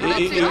fucking.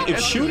 If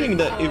shooting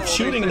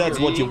that's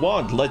what you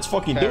want, let's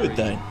fucking do it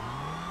then.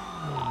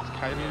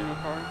 Kylie in your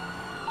car?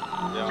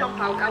 Jump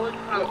out.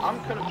 I'm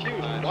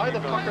confused. Why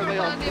the fuck are they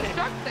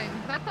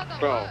all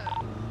Bro,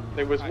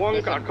 there was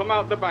one guy, I come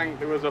out the bank,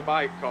 there was a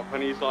bike cop,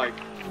 and he's like,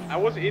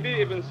 he didn't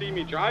even see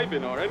me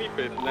driving or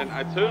anything, and then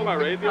I turned my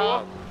radio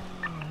off.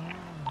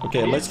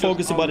 Okay, let's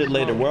focus about it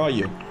later. Where are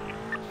you?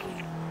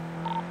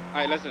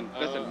 Alright, listen,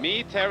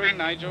 me, Terry,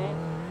 Nigel,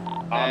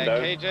 I'm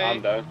down. KJ,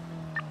 I'm down.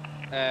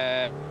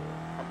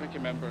 I'm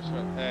thinking members,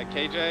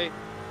 KJ,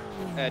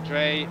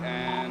 Dre,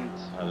 and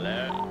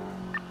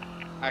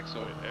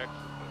Axel.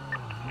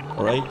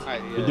 All right.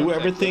 We do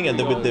everything and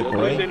then we dip, all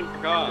right?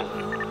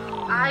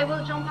 I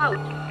will jump out.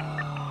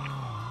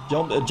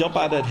 Jump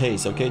out at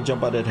Hayes, okay?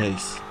 Jump out at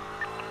Hayes.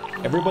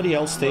 Everybody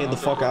else stay the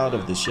fuck out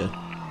of this shit.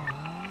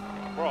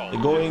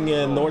 They're going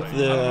north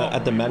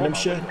at the Mandem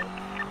shit.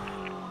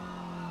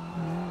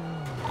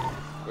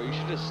 Bro, you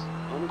should just,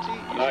 honestly,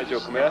 Nigel,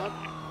 come here.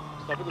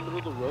 Stop in the middle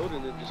of the road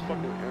and then just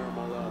fucking air them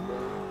all out, bro.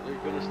 They're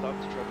gonna stop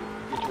to try to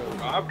get you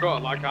out. I've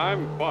got, like,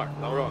 I'm fucked.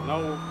 I've got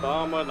no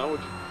armor, no...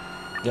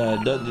 Yeah,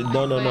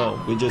 no.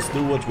 We just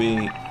do what we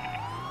need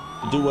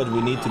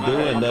to do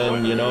and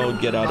then, you know,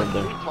 get out of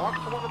there.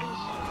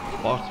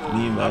 Fuck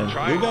me, man.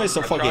 You guys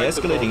are fucking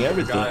escalating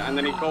everything. And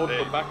then he called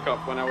for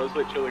backup when I was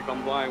literally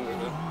complying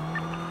with it.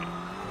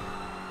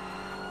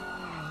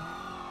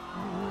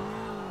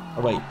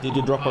 Alright, did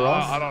you drop her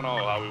off? I don't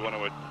know how we want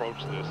to approach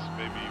this.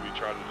 Maybe we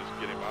try to just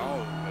get him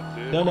out. That's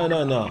it.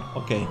 No.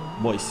 Okay,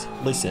 boys,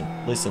 listen.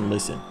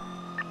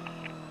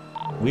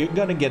 We're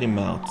gonna get him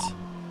out.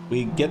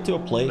 We get to a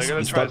place,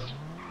 we start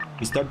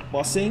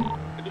bussing.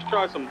 Just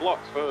try some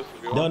blocks first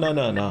if you want.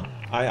 No.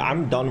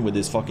 I'm done with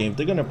this fucking. If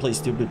they're gonna play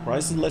stupid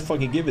prices, let's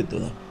fucking give it to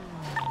them.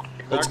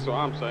 That's what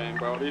I'm saying,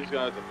 bro. These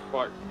guys are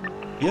fucked.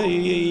 Yeah.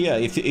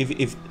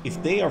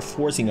 If they are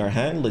forcing our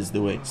hand, let's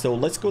do it. So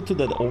let's go to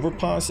the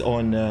overpass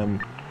on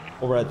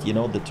over at, you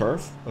know, the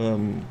turf.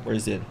 Where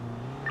is it?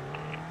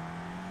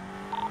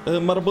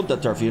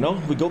 Marabunta turf, you know.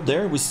 We go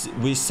there, we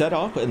set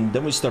up, and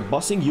then we start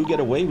bussing. You get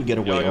away, we get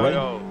away, alright?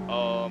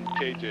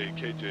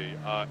 KJ,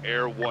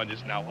 Air 1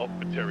 is now up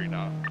for Terry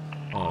now.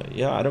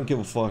 Yeah, I don't give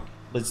a fuck.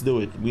 Let's do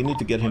it. We need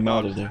to get him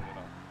out of there.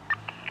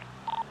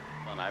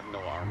 I have no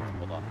armor.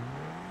 Hold on.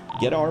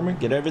 Get armor,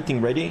 get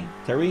everything ready.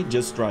 Terry,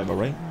 just drive,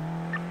 alright?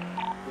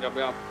 Yep.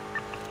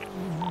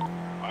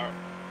 Alright.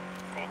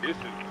 Oh, this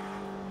is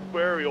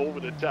very over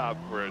the top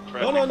for a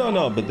traffic.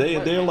 No. But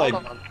they're like,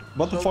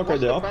 what the fuck are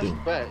they up to?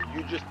 Bet?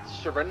 You just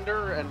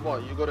surrender and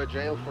what? You go to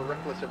jail for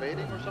reckless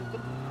evading or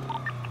something?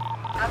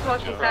 That's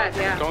what she said,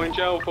 yeah. Go in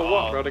jail for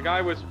what, bro? The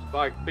guy was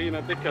like being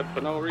a dickhead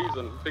for no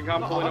reason. Think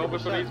I'm pulling over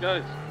for these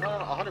guys? No,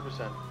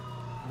 100%.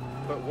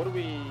 But what do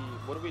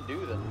we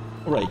do then?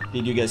 Right,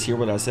 did you guys hear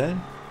what I said?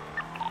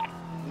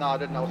 No, I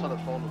didn't. I was on the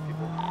phone with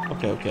people.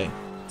 Okay.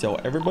 So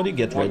everybody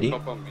get ready.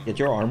 Get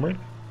your armor.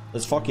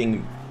 Let's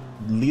fucking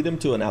lead them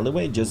to an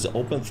alleyway. Just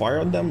open fire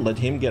on them. Let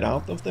him get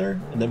out of there.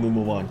 And then we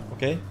move on,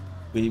 okay?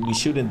 We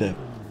shoot in the...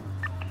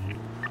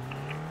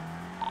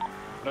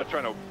 I'm not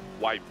trying to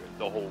wipe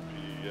the whole P.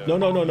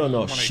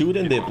 No. Shoot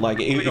in the... Like,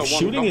 if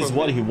shooting is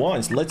what he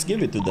wants, let's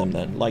give it to them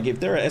then. Like, if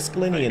they're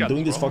escalating and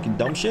doing this fucking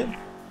dumb shit,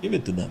 give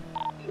it to them.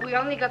 We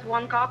only got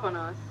one cop on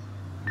us.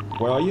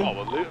 Where are you? Oh,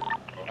 well,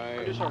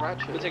 I'm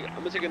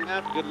gonna take a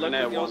nap. Good luck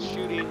with y'all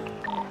shooting.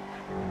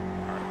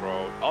 Alright,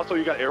 bro. Also,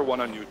 you got Air 1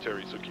 on you,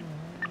 Terry, so keep...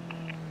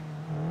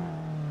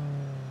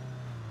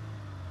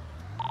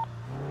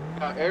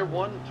 Air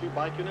 1, 2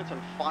 bike units,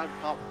 and 5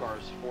 cop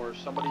cars for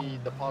somebody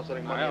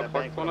depositing money in a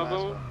bank with a mask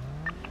on.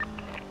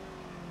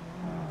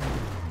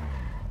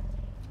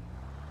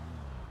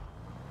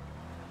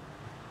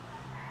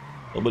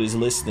 Nobody's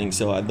listening,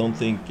 so I don't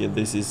think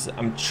this is...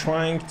 I'm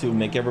trying to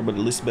make everybody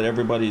listen, but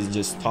everybody is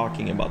just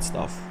talking about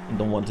stuff and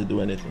don't want to do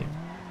anything.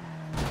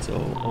 So,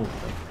 You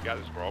got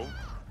this, bro.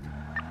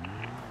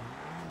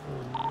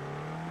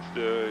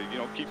 Just, you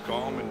know, keep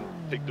calm and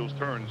take those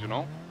turns, you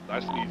know?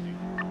 Nice and easy.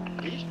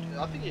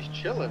 I think he's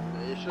chilling.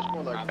 It's just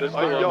more like...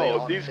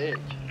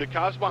 The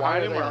cops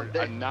behind him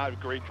are not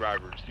great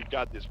drivers. You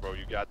got this, bro.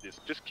 You got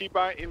this. Just keep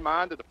in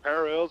mind that the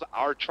parallels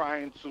are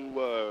trying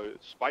to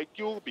spike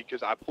you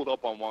because I pulled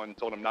up on one and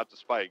told him not to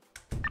spike.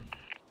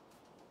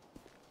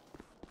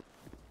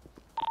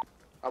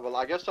 Well,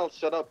 I guess I'll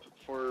set up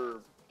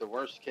for the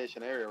worst case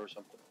scenario or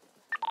something.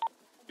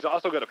 He's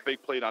also got a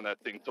fake plate on that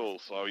thing too,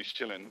 so he's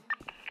chilling.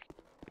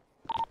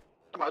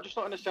 I just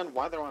don't understand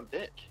why they're on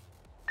dick.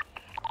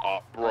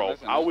 Bro,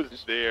 I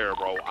was there,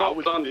 bro. I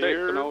was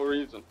there for no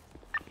reason.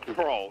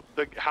 Bro,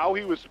 how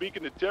he was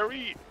speaking to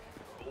Terry,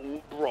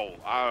 bro,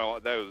 I don't know,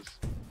 that was...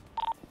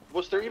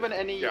 Was there even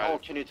any,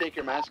 can you take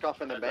your mask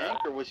off in the bank,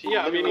 or was he...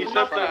 Yeah, I mean, he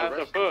said that at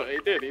the foot, he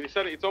did.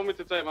 He told me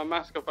to take my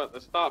mask off at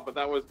the start, but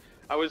I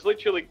was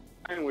literally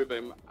playing with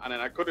him, and then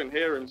I couldn't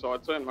hear him, so I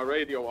turned my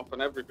radio off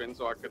and everything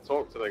so I could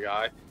talk to the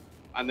guy,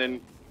 and then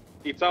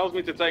he tells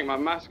me to take my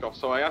mask off,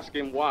 so I ask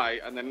him why,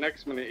 and then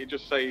next minute he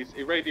just says,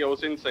 he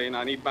radios in saying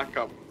I need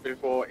backup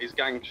before his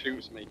gang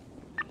shoots me.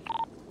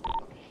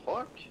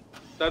 Fuck?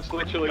 That's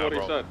literally what he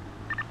said.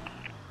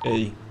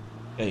 Hey.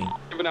 I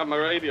even have my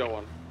radio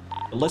on.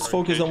 Let's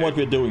focus on what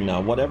we're doing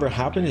now. Whatever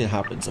happens, it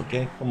happens,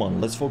 okay? Come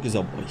on, let's focus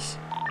up, boys.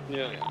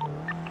 Yeah.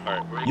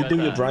 Alright, you do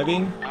your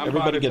driving.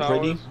 Everybody get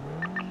ready.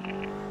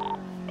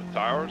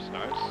 Towers,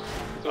 nice.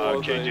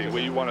 KJ,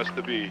 where you want us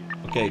to be?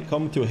 Okay,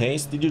 come to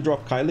Hayes. Did you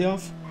drop Kylie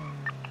off?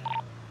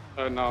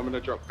 No, I'm gonna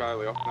drop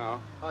Kylie off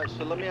now. Alright,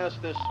 so let me ask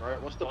this, alright?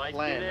 What's the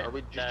plan? Are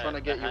we just trying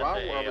to get you out,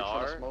 or are we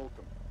trying to smoke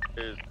him?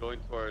 Is going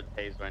towards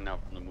Hayes right now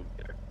from the movie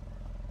theater.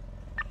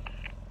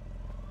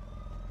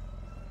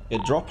 Yeah,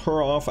 drop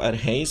her off at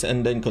Hayes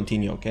and then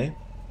continue, okay?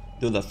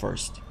 Do that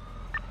first.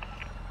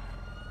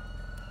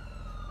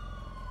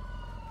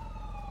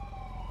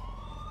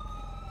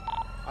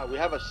 We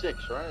have a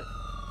 6, right?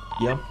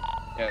 Yeah.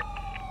 Yeah.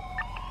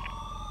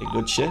 Okay,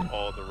 good shit.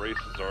 All the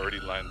races are already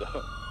lined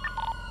up.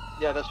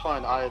 Yeah, that's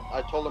fine.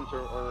 I told him to,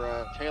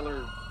 or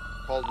Taylor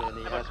called me and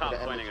he asked me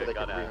to end it so they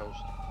could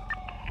rehost.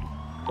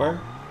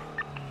 Where?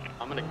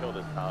 I'm gonna kill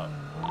this cop.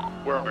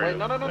 Wait,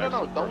 no, don't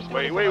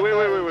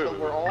wait.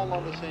 We're all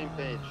on the same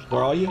page.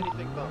 Where are you?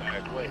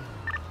 Wait.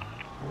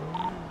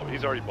 Oh,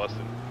 he's already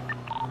busted.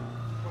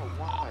 Bro,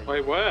 why?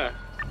 Wait, where?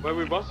 Where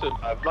we busted?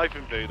 Life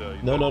Invader.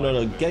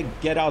 No.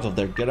 Get out of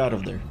there. Get out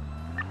of there.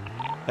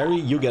 Harry,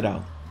 you get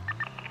out.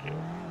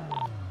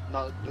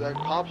 No, the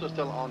cops are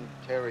still on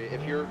Terry.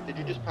 Did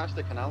you just pass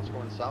the canals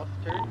going south,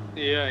 Terry?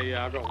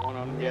 Yeah, I got one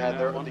on me. Yeah,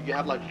 you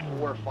have like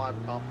 4 or 5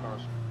 cop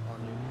cars on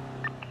you.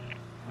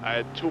 I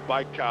had 2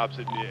 bike cops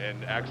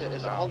and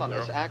Axel's down. Hold on,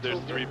 There's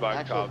 3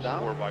 bike cops,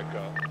 4 bike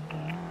cops.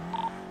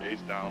 Yeah,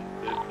 he's down.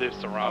 They're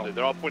surrounded.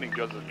 They're all pointing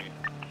guns at me.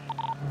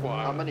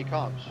 Wow. How many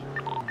cops?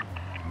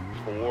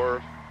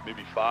 4,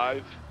 maybe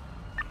 5.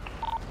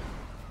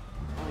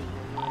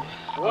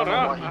 What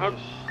happened?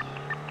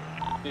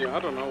 Yeah, I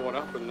don't know what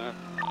happened there.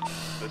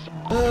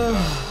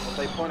 Well,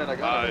 they pointed a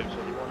gun at him, so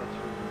he wanted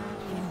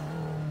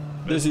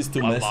to... This is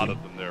too messy. A lot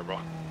of them there, bro.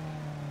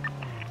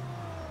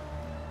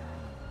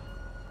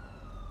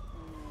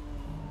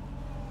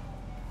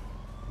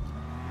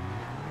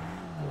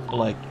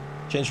 Like,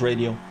 change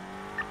radio.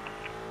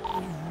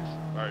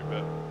 Alright,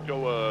 bet.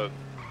 Go,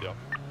 yeah.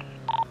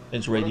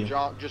 Change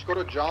radio. Just go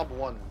to job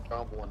 1.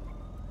 Job 1.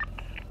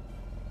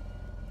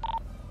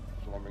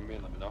 Someone bring me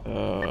in, let me know.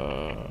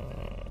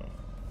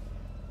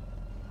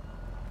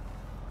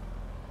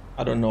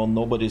 I don't know,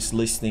 nobody's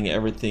listening,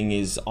 everything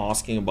is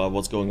asking about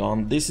what's going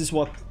on. This is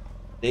what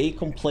they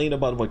complain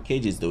about what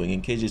Cage is doing,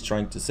 and Cage is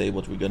trying to say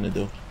what we're gonna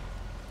do.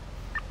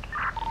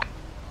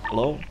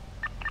 Hello?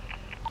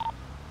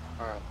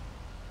 Alright.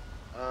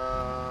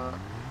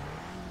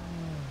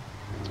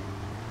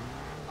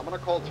 I'm gonna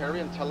call Terry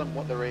and tell him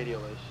what the radio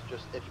is,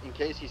 just if in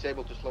case he's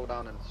able to slow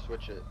down and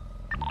switch it.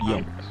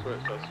 Yeah. I switch.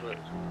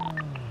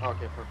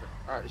 Okay, perfect.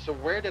 All right. So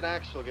where did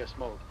Axel get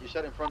smoked? You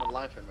said in front of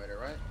Life Invader,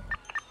 right?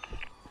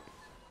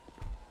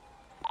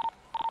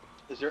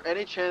 Is there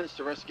any chance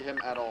to rescue him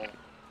at all?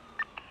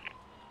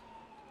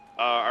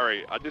 All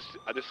right. I just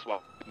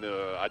swapped.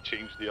 I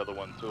changed the other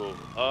one too.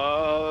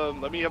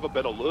 Let me have a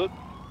better look.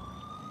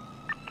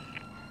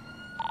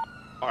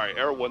 All right,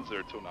 Air 1's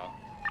there too now.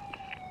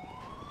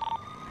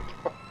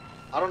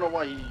 I don't know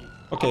why he.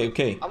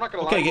 Okay. I'm not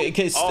gonna lie.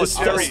 Okay.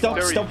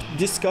 Stop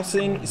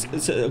discussing.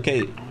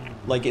 Okay,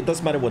 like it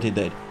doesn't matter what he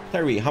did.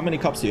 Terry, how many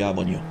cops do you have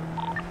on you?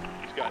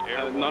 He's got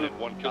Air 1 none and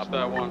one just cop.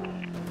 that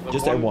one.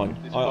 Just that one.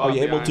 Are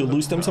you able to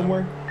lose them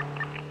somewhere?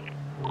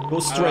 Go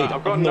straight.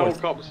 I've got north.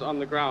 no cops on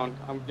the ground.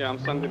 I'm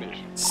sending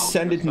it.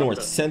 Send it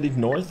north. Send it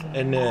north,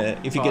 and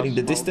if you're getting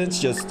the distance,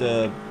 just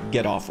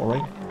get off. All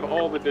right. Got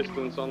all the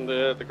distance on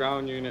the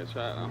ground units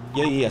right now.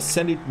 Yeah.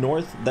 Send it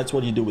north. That's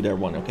what you do with Air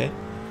 1. Okay.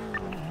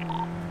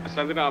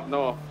 Sending it up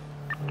north.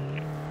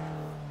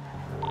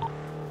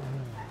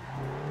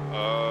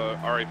 All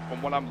right.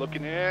 From what I'm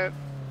looking at,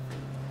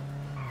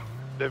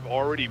 they've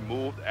already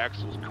moved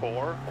Axel's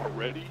car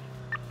already.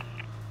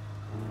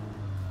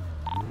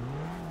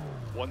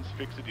 One's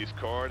fixing his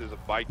car. There's a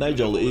bike.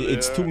 Nigel,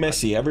 it's too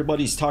messy.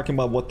 Everybody's talking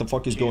about what the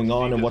fuck is going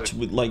on and what's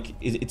like.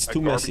 It's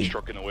too messy.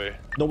 Truck in a way.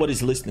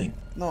 Nobody's listening.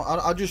 No,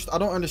 I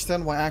don't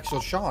understand why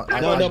Axel shot.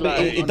 No, but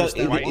it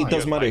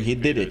doesn't matter. He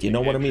did it. You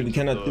know what I mean? We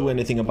cannot do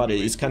anything about it.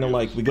 It's kind of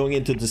like we're going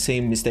into the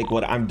same mistake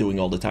what I'm doing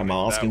all the time.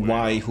 I'm asking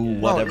why, who,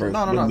 whatever.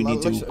 No. We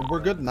need to.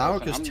 We're good now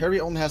because Terry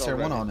only has Air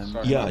 1 on him.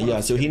 Yeah.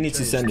 So he needs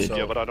to send it.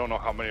 Yeah, but I don't know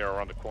how many are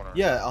around the corner.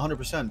 Yeah,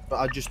 100%.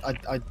 But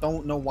I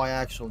don't know why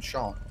Axel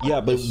shot. Yeah,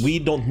 but we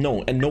don't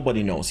know, and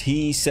nobody knows.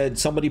 He said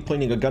somebody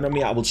pointing a gun at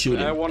me, I will shoot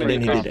him, and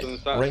then he did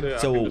it. Right?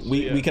 So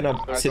we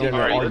cannot sit there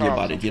and argue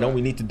about it. You know,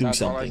 we need to do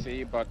something.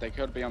 See, but they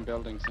could be on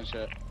buildings and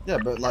shit. Yeah,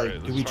 but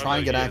like, do we try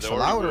and get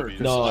Axel out or?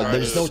 No,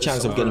 there's no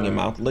chance of getting him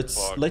out. Let's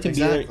let him be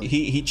there.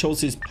 He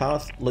chose his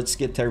path. Let's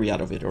get Terry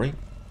out of it, alright?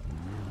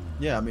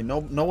 Yeah, I mean, no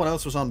one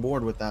else was on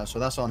board with that, so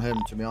that's on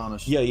him, to be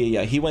honest.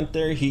 Yeah. He went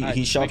there.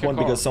 He shot one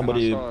because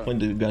somebody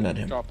pointed a gun at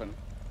him. No,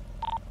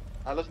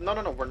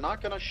 we're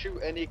not gonna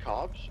shoot any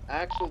cops.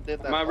 Axel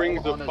did that. My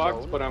rings all are on his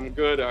fucked, own. but I'm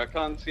good. I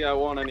can't see I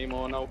want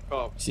anymore. No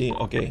cops. See,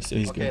 okay, so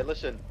he's good. Okay,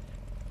 listen.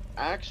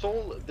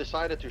 Axel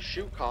decided to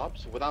shoot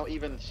cops without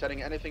even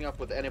setting anything up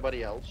with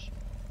anybody else.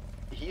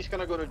 He's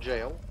gonna go to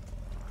jail.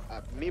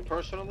 Me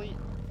personally,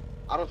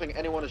 I don't think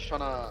anyone is trying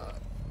to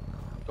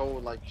go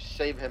like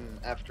save him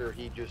after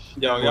he just.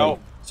 Yo.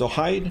 So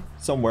hide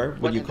somewhere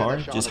with your car.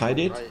 Just hide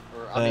it.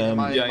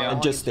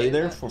 And just stay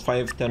there for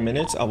 5-10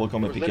 minutes. I will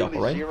come and pick you up,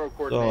 alright?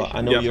 So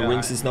I know your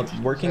rings is not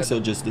working,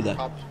 so just do that.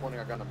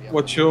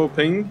 What's your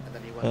ping?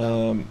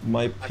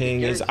 My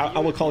ping is. I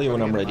will call you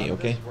when I'm ready,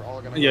 okay?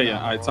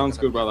 Yeah. It sounds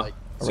good, brother.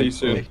 See you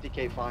soon.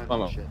 50K fines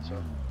and shit, so.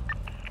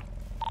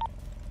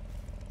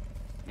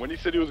 When he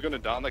said he was gonna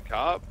down the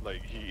cop,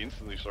 like he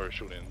instantly started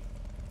shooting.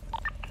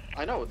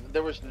 I know,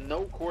 there was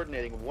no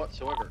coordinating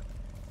whatsoever.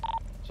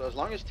 So as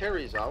long as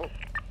Terry's out,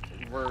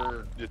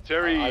 we're... Yeah,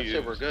 Terry I'd say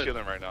is we're good.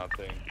 chilling right now, I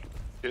think.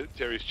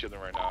 Terry's chilling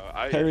right now.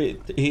 Terry,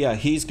 yeah,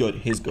 he's good.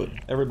 He's good.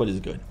 Everybody's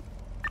good.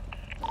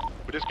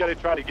 We just gotta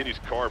try to get his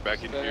car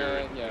back in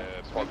here and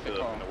park it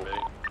up in a way.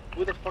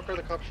 Who the fuck are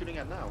the cops shooting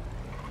at now?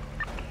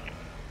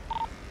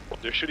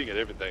 They're shooting at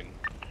everything.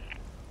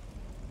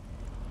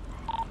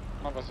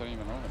 None of us are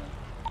even over there.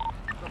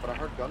 No, but I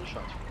heard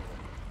gunshots from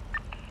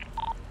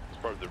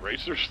It's part of the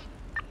racers.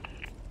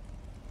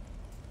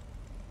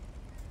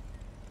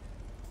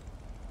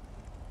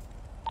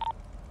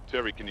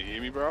 Terry, can you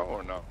hear me, bro,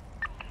 or no?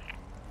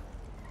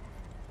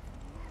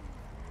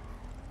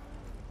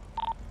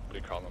 What do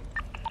you call him?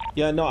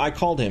 Yeah, no, I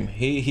called him.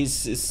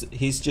 He's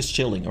just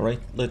chilling, alright?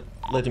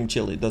 Let him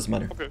chill. It doesn't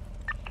matter. Okay.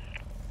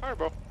 Alright,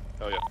 bro.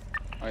 Hell yeah.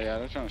 Oh yeah,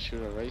 they're trying to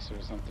shoot a racer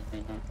or something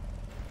right now.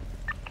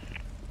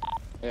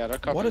 Yeah, they're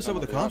copping. What is up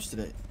with the cops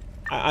today?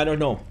 I don't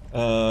know.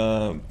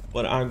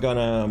 But I'm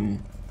gonna.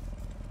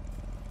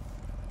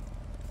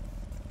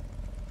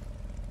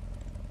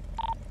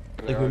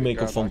 Let me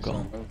make a phone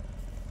call.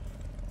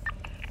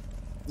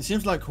 It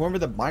seems like whoever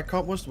the bike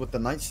cop was with the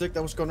nightstick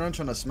that was going around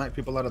trying to smack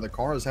people out of the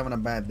car is having a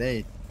bad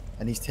day,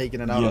 and he's taking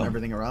it out on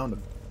everything around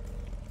him.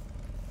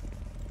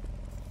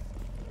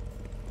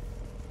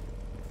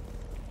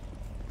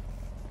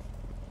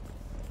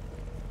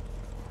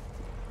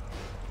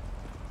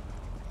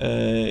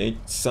 It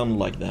sounded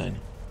like that.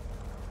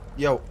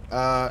 Yo,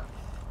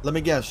 let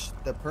me guess.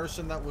 The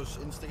person that was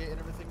instigating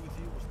everything with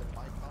you was the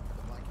bike cop with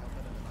the black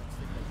helmet and the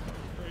nightstick.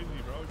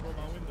 Crazy, bro. He broke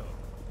my window.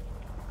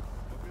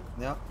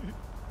 Yeah.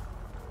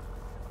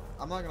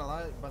 I'm not gonna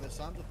lie, by the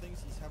sounds of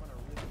things, he's having a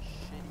really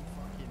shitty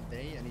fucking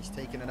day, and he's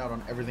taking it out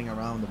on everything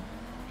around him.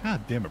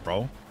 God damn it,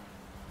 bro.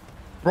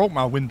 Broke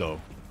my window.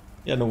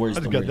 Yeah, no worries.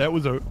 That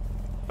was a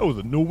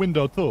new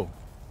window too.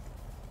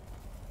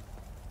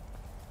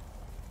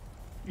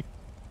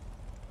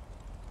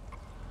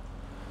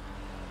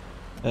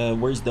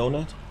 Where's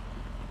Donut?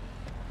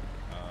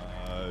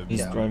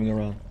 He's driving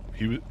around.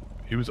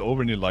 he was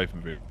over near life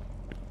of it.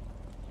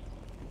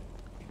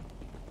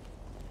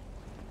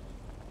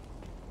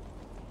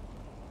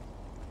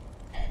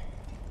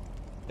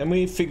 Can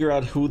we figure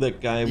out who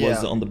that guy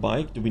was Yeah. on the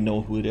bike? Do we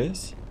know who it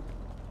is?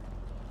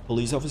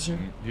 Police officer?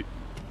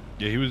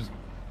 Yeah, he was.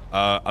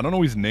 I don't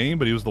know his name,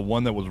 but he was the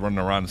one that was running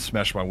around and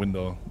smashed my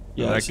window.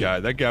 Yeah, And I see.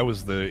 that guy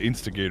was the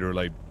instigator,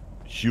 like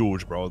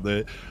huge, bro.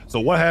 So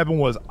what happened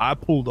was I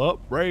pulled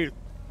up right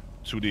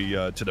to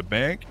the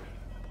bank,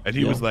 and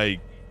he Yeah. was like,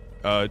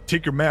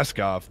 "Take your mask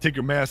off, take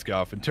your mask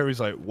off." And Terry's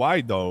like,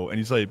 "Why though?" And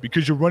he's like,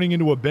 "Because you're running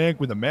into a bank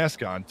with a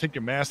mask on. Take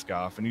your mask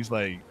off." And he's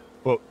like,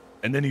 "Well,"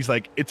 and then he's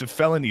like, "It's a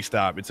felony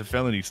stop. It's a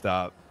felony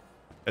stop."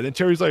 And then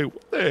Terry's like,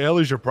 "What the hell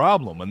is your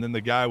problem?" And then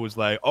the guy was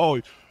like, "Oh,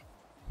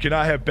 can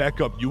I have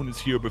backup units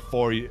here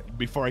before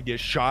I get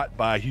shot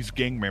by his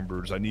gang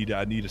members? I need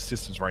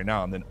assistance right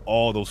now." And then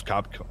all those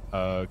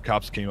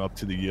cops came up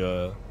to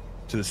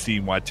the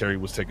scene while Terry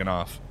was taking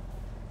off.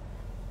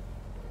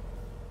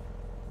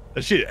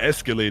 That shit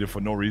escalated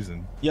for no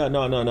reason. Yeah,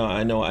 no,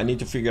 I know. I need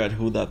to figure out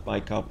who that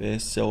bike cop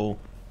is. So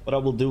what I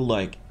will do,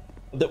 like,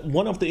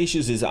 one of the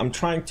issues is I'm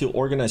trying to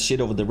organize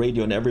shit over the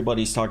radio and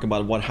everybody's talking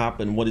about what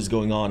happened, what is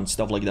going on,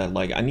 stuff like that.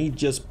 Like, I need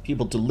just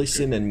people to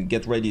listen and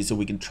get ready so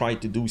we can try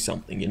to do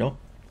something, you know?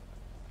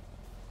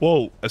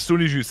 Well, as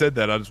soon as you said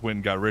that, I just went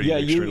and got ready. Yeah,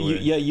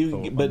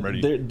 So but I'm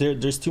ready.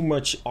 there's too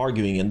much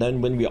arguing, and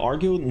then when we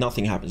argue,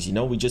 nothing happens, you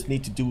know? We just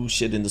need to do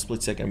shit in the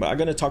split second. But I'm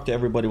gonna talk to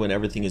everybody when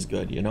everything is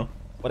good, you know?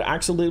 What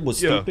Axel did was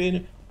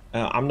stupid.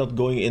 I'm not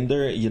going in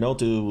there, you know,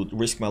 to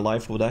risk my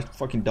life for that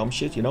fucking dumb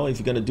shit, you know? If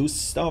you're gonna do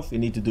stuff, you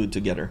need to do it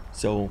together.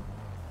 So,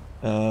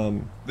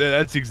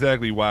 That's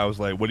exactly why I was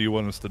like, "What do you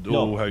want us to do?"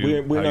 no, How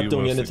we're not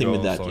doing want us to anything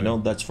with go? that, So, you know?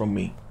 yeah. That's from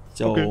me.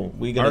 So Okay.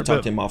 we're gonna Alright, talk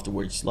bet. to him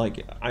afterwards.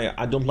 Like,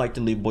 I don't like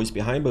to leave boys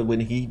behind, but when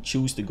he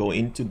choose to go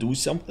in to do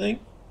something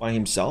by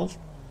himself,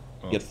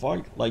 get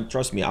fucked. Like,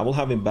 trust me, I will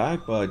have him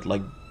back, but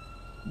like,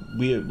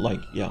 we're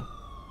like, yeah.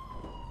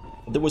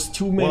 There was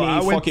too many I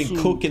went fucking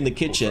to- cook in the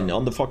kitchen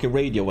on the fucking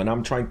radio when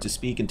I'm trying to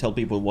speak and tell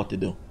people what to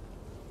do.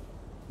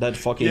 That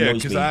fucking Yeah,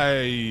 annoys because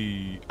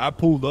me. I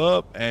pulled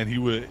up and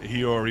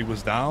he already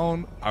was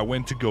down. I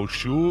went to go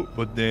shoot,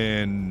 but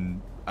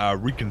then I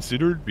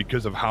reconsidered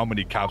because of how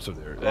many cops are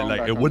there. Wrong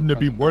Like, back it on wouldn't the have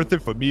been worth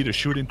it for me to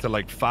shoot into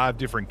like 5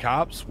 different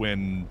cops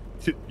when,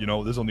 you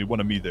know, there's only one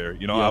of me there.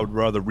 You know, Yeah. I would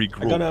rather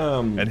regroup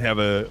and have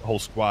a whole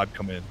squad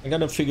come in. I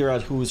gotta figure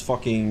out who's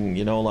fucking,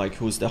 you know, like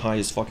who's the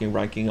highest fucking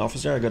ranking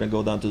officer. I gotta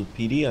go down to the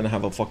PD and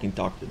have a fucking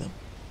talk to them.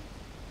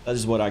 That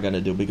is what I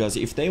gotta do, because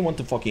if they want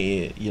to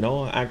fucking, you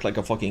know, act like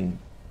a fucking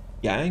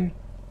gang,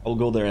 I'll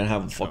go there and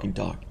have a fucking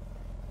talk.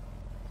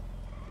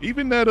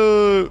 Even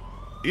that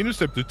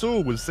Interceptor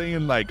too was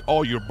saying like,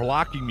 "Oh, you're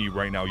blocking me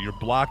right now. You're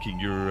blocking.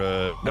 You're."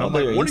 And No, I'm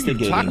they're like, "What are you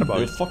instigating. talking about?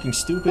 They're fucking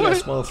stupid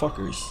ass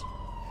motherfuckers.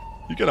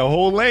 You got a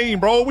whole lane,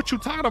 bro. What you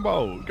talking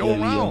about? Go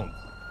Yeah, around."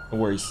 No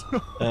worries.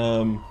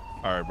 All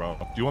right, bro.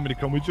 Do you want me to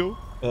come with you?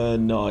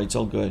 No, it's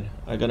all good.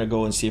 I gotta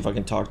go and see if I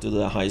can talk to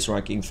the highest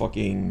ranking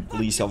fucking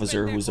police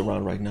officer who's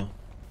around right now.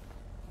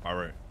 All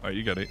right,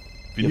 you got it.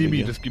 If you Yeah, need we me,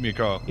 do. just give me a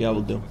call. Yeah, I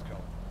will do.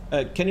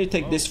 Can you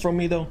take this from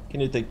me though?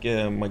 Can you take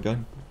my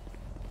gun?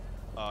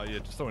 Yeah,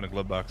 just throw in a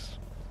glove box.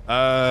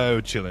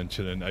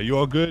 Chilling. Are you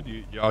all good?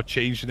 Y'all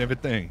changed and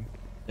everything?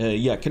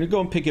 Yeah, can you go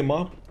and pick him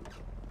up?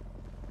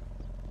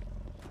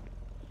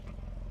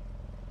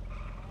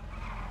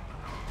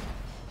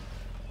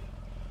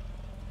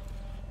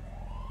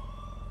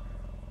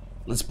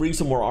 Let's bring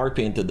some more RP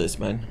into this,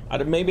 man.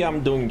 Maybe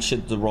I'm doing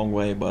shit the wrong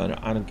way,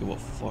 but I don't give a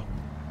fuck.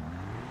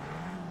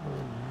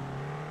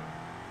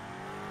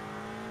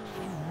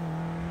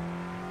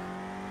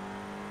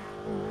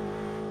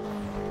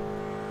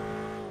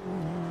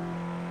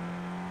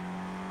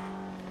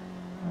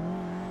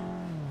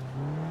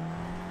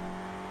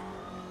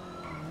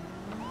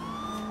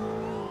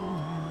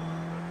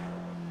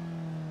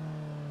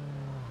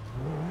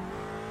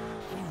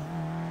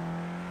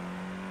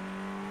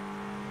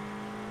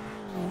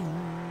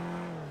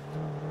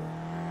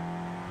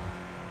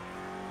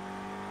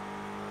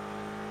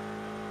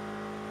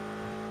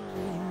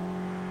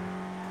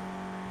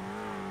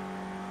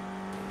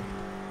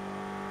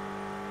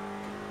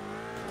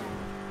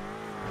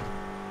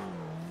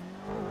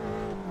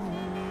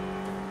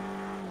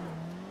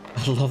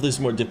 I love this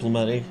more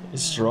diplomatic.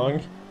 It's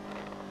strong.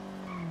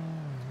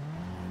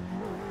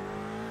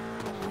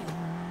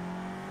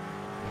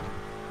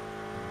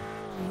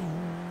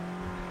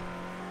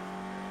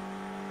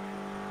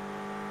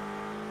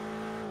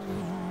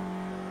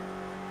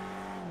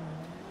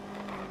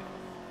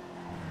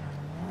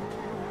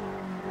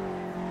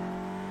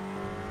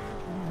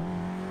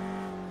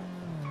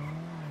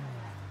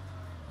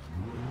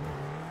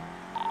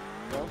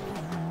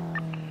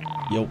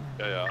 Yo.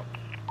 Yeah.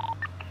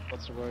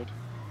 What's the word?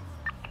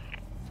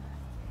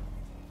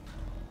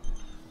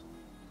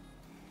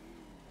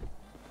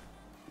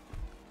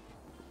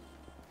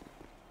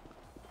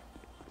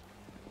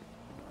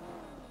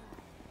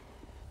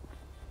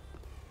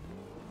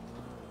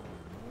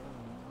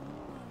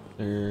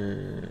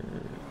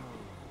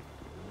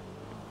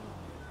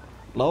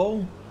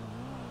 Hello?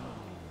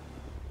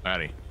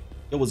 Howdy.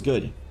 It was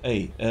good.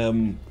 Hey,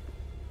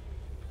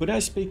 could I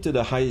speak to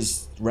the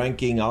highest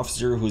ranking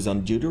officer who's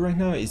on duty right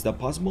now? Is that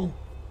possible?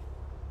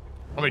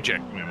 Let me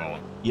check. Give me a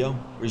moment. Yo,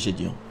 appreciate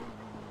you.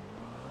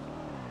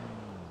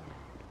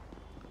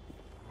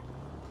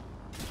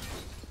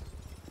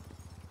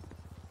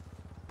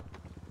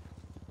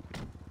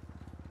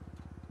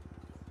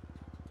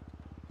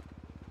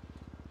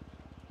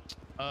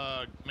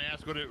 May I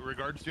ask what it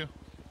regards to?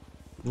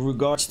 In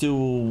regards to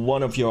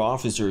one of your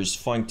officers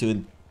trying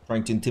to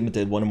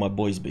intimidate one of my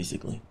boys,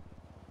 basically.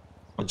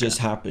 What just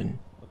happened?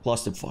 A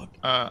clusterfuck.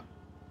 I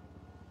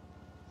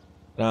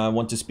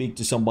want to speak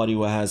to somebody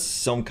who has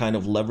some kind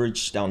of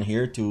leverage down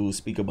here to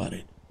speak about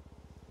it.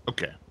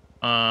 Okay.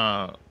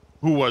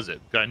 Who was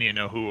it? I need to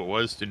know who it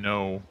was to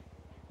know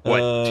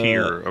what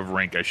tier of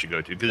rank I should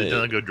go to, because it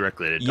doesn't go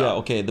directly to the top. Yeah,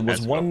 okay. There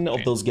was one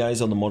of those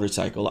guys on the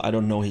motorcycle. I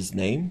don't know his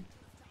name.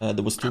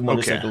 There was 2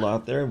 motorcycles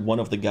out there. One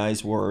of the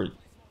guys were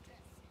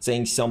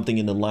saying something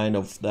in the line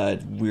of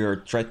that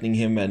we're threatening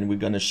him and we're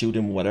gonna shoot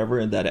him, whatever,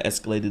 and that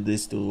escalated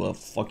this to a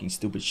fucking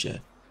stupid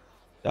shit.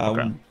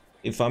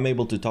 If I'm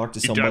able to talk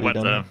to somebody about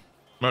down the there.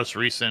 most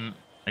recent,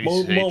 I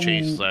guess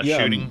chase /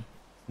 shooting.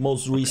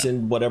 Most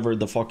recent, whatever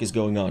the fuck is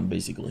going on,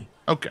 basically.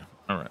 Okay,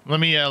 all right.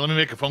 Let me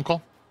make a phone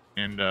call,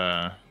 and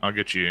I'll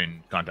get you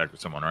in contact with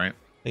someone. All right.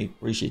 Hey,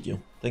 appreciate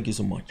you. Thank you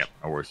so much. Yep,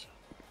 no worries.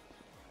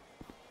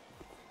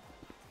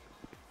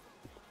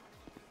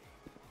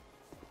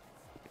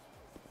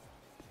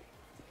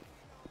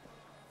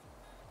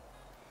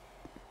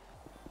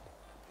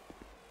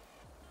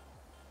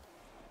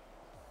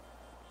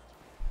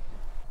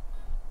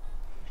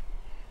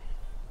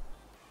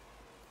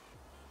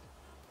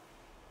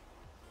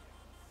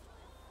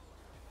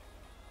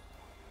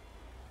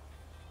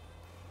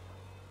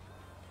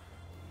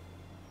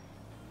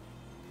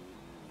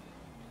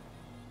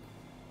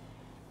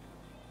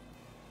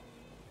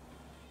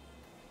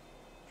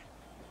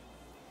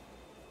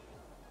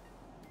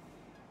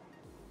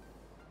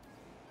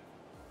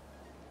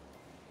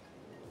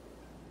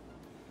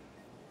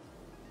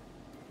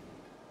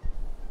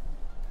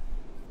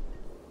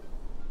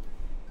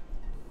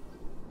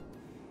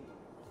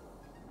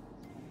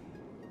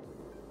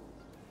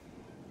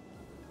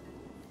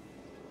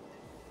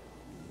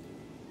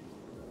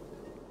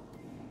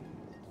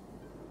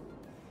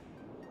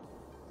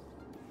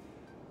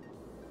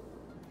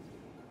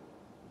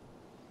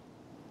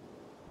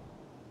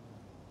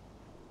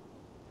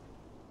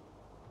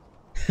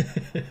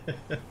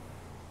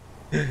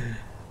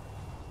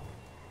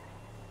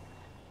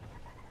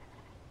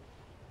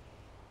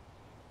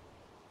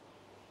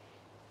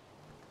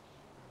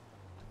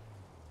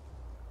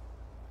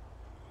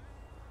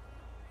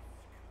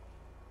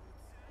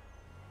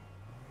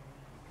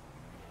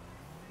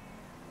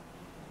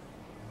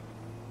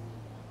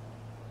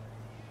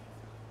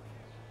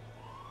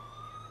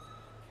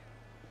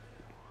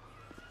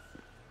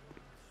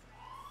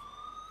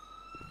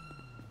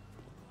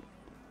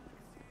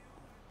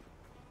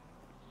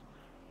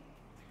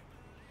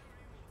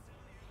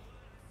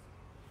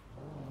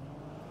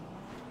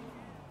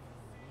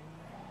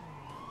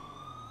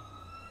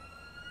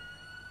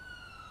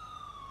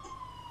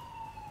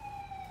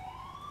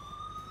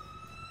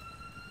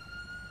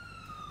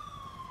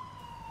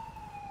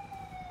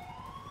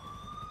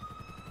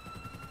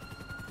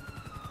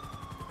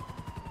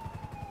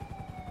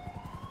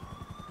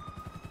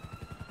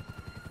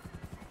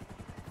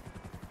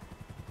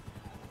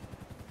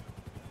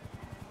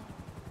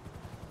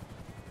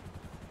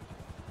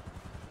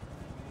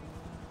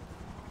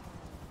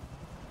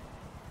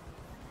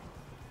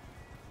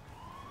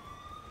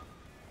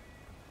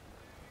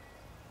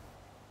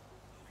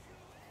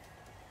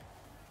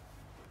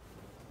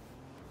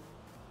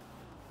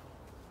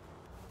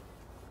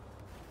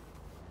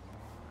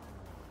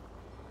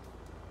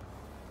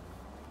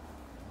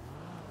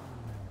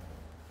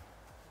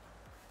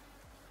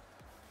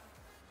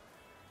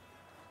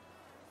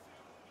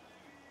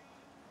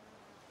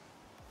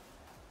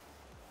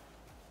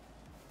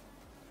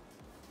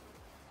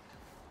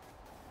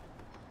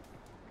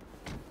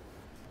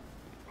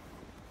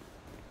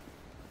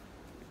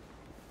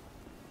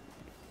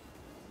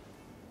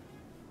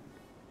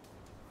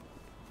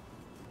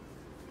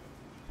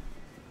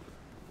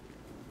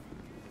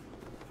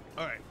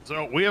 All right,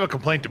 so we have a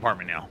complaint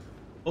department now.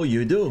 Oh,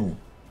 you do?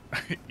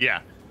 Yeah.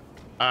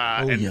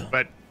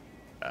 But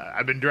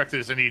I've been directed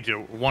to send you to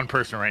one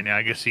person right now.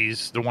 I guess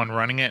he's the one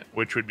running it,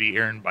 which would be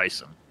Aaron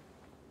Bison.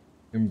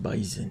 Aaron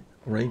Bison.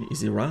 All right,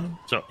 is he around?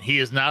 So he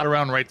is not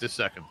around right this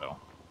second, though.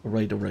 All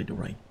right.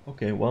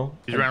 Okay, well.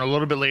 He's around a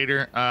little bit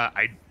later.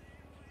 I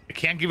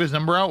can't give his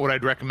number out. What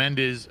I'd recommend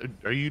is,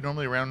 are you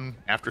normally around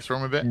after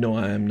storm a bit? No,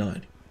 I am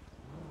not.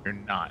 You're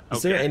not.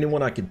 Is there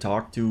anyone I can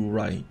talk to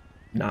right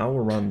now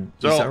around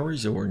these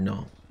hours or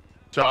no?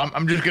 So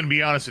I'm just going to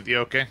be honest with you,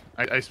 okay?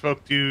 I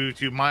spoke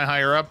to my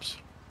higher ups.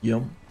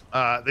 Yep.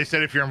 They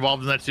said if you're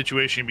involved in that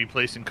situation, you'd be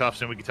placed in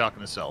cuffs and we could talk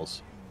in the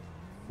cells.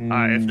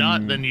 If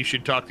not, then you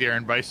should talk to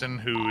Aaron Bison,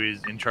 who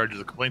is in charge of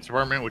the complaints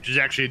department, which is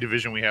actually a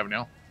division we have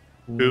now,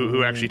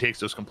 who actually takes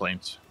those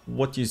complaints.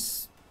 What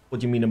What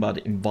do you mean about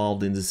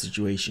involved in the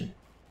situation?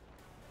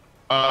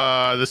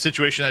 The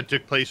situation that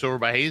took place over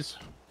by Hayes.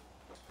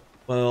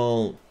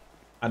 Well,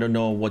 I don't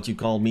know what you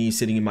call me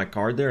sitting in my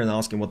car there and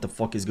asking what the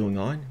fuck is going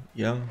on.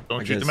 Yeah.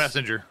 Don't shoot the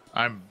messenger.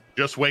 I'm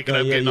just waking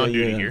up, getting on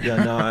duty here.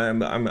 Yeah,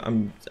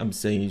 no, I'm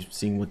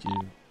seeing what you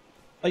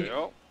like.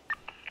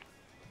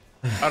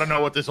 I don't know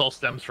what this all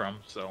stems from,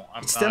 so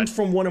It stems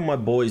from one of my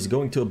boys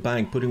going to a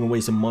bank, putting away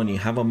some money,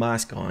 have a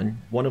mask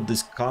on. One of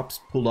these cops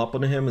pull up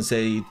on him and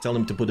tell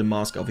him to put the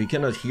mask off. He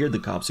cannot hear the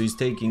cops, so he's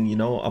taking, you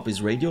know, up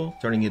his radio,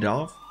 turning it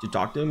off to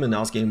talk to him and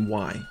asking him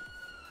why.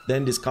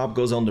 Then this cop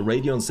goes on the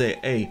radio and say,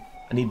 "Hey,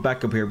 I need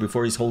backup here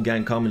before his whole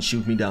gang come and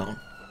shoot me down."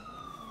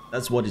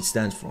 That's what it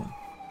stands for.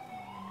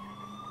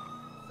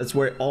 That's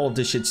where all of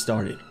this shit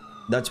started.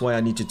 That's why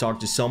I need to talk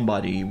to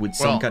somebody with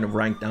some kind of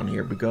rank down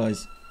here,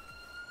 because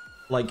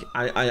like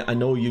I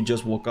know you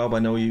just woke up, I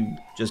know you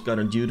just got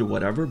on duty or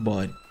whatever,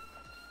 but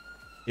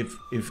if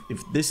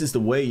this is the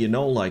way, you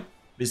know, like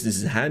business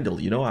is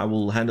handled, you know, I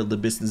will handle the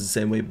business the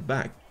same way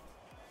back.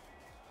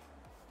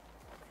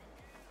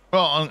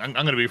 Well, I'm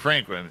going to be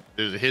frank.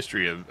 There's a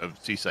history of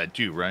Seaside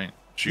too, right?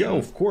 Yeah,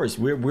 of course.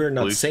 We're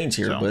not saints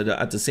here, but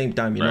at the same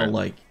time, you know,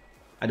 like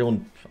I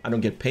don't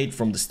get paid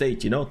from the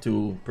state, you know,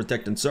 to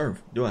protect and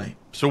serve, do I?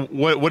 So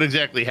what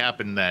exactly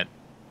happened that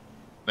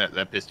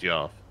pissed you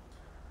off?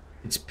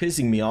 It's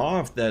pissing me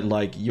off that,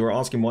 like, you're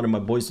asking one of my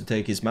boys to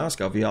take his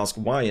mask off. He asks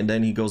why, and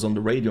then he goes on the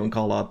radio and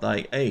call out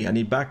like, "Hey, I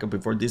need backup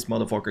before this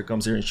motherfucker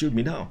comes here and shoot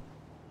me down."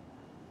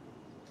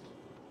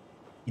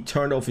 He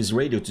turned off his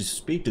radio to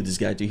speak to this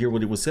guy, to hear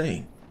what he was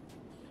saying.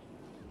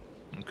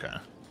 Okay.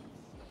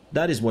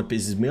 That is what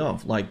pisses me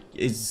off. Like,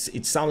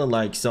 it sounded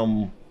like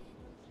some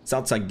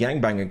Southside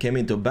gangbanger came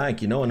into a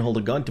bank, you know, and hold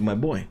a gun to my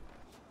boy.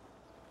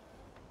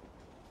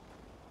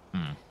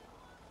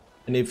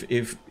 And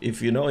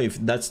if you know, if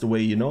that's the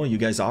way, you know, you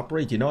guys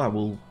operate, you know, I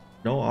will, you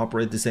know,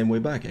 operate the same way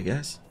back, I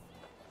guess.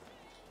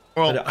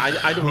 Well, but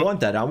I don't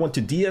want that. I want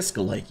to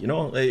de-escalate, you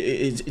know.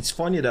 It's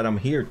funny that I'm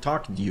here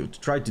talking to you to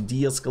try to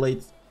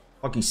de-escalate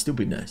fucking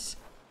stupidness.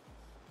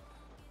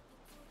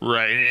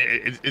 Right.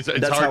 It's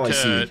that's hard how I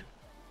see it.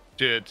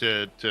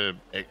 to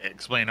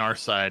explain our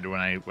side when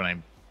I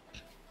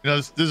you know,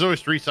 there's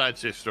always three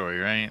sides to a story,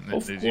 right?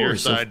 There's your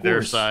side,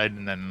 their side,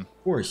 and then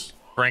of course,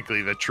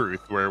 frankly, the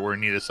truth, where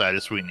neither side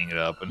is sweetening it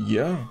up. And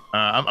yeah,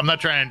 I'm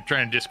not trying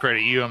to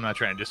discredit you. I'm not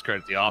trying to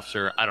discredit the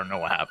officer. I don't know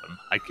what happened.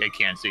 I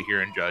can't sit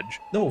here and judge.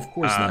 No, of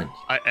course not.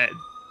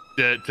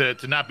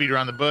 To not beat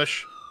around the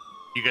bush,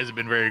 you guys have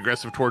been very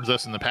aggressive towards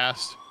us in the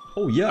past.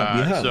 Oh yeah,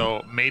 we have.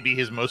 So maybe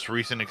his most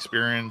recent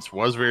experience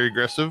was very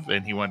aggressive,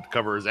 and he went to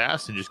cover his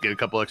ass and just get a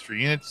couple extra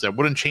units. That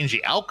wouldn't change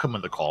the outcome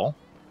of the call.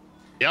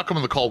 The outcome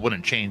of the call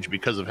wouldn't change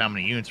because of how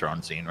many units are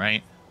on scene,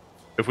 right?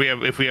 If we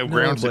have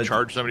grounds to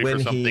charge somebody for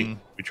something,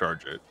 we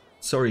charge it.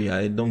 Sorry,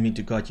 I don't mean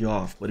to cut you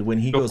off, but when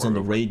he goes on the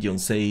radio and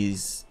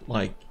says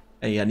like,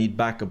 "Hey, I need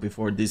backup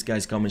before these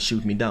guys come and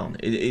shoot me down,"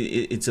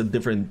 it's a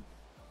different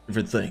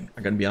thing.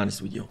 I gotta be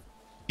honest with you.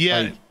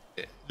 Yeah,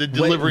 like, the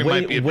delivery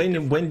might be.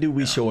 When do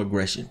we show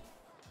aggression?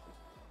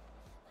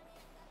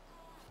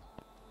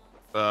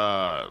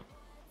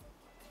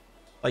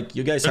 Like,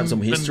 you guys have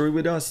some history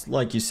with us,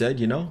 like you said,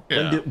 you know.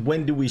 Yeah.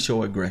 When do we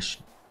show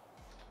aggression?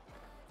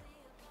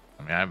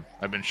 I mean,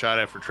 I've been shot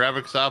at for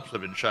traffic stops.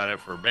 I've been shot at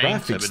for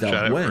banks. Traffic I've been stop,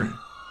 shot at when?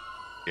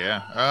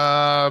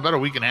 About a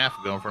week and a half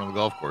ago in front of the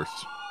golf course.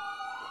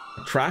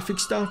 A traffic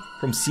stop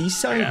from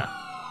Seaside?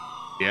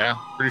 Yeah,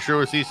 pretty sure it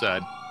was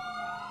Seaside.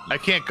 I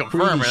can't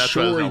confirm it. That's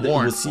why there's no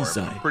warrant for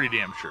it. Pretty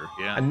damn sure.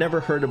 Yeah. I never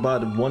heard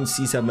about one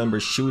Seaside member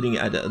shooting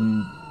at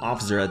an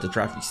officer at the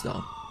traffic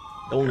stop.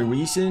 The only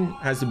reason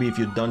has to be if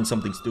you've done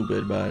something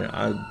stupid, but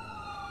I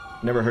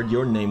never heard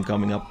your name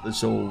coming up,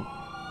 so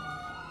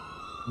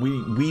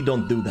we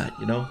don't do that,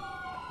 you know.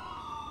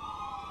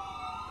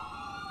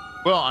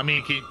 Well, I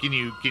mean, can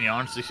you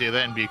honestly say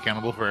that and be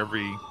accountable for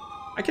every?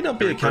 I cannot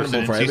be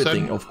accountable for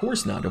everything. Of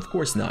course not. Of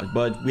course not.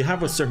 But we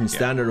have a certain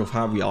standard of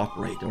how we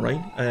operate, all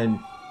right? And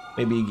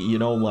maybe, you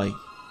know, like,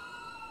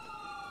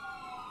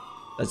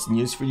 that's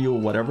news for you or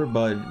whatever,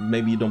 but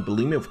maybe you don't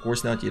believe me. Of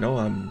course not, you know.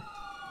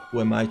 Who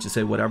am I to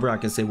say whatever? I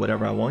can say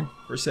whatever I want,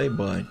 per se,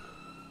 but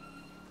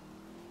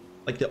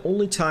like, the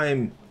only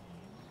time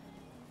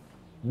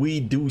we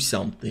do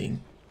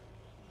something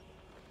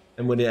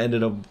and when it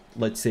ended up,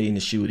 let's say, in a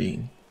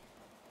shooting,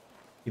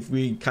 if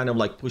we kind of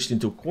like pushed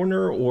into a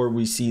corner or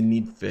we see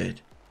need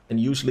fit, and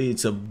usually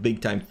it's a big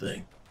time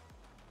thing.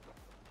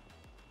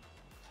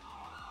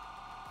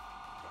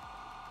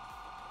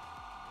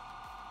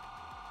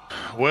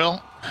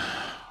 Well,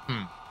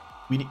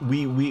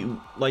 we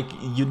like,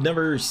 you'd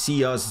never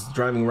see us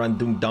driving around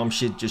doing dumb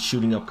shit, just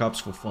shooting up cops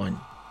for fun.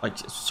 Like,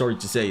 sorry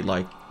to say,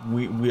 like,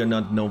 we are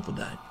not known for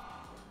that.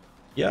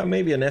 Yeah,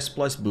 maybe an S+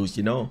 boost,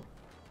 you know.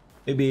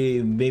 Maybe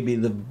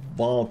the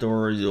vault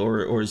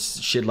or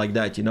shit like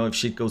that, you know, if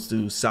shit goes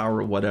to sour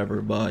or whatever.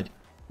 But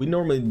we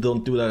normally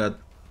don't do that at,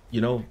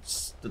 you know,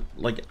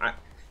 like,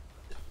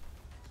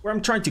 where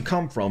I'm trying to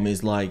come from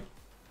is like,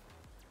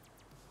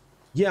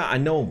 yeah, I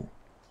know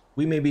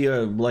we may be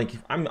like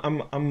I'm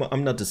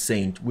not a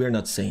saint. We're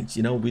not saints,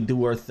 you know. We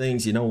do our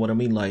things, you know what I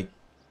mean? Like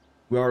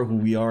we are who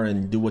we are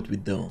and do what we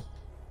do.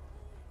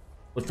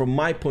 But from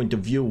my point of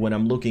view, when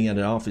I'm looking at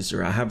an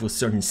officer, I have a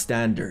certain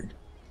standard.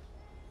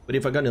 But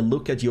if I'm gonna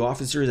look at you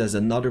officers as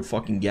another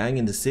fucking gang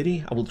in the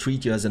city, I will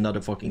treat you as another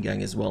fucking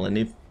gang as well. And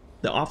if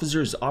the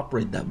officers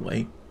operate that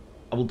way,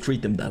 I will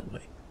treat them that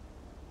way.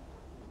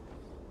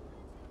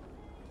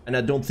 And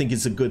I don't think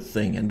it's a good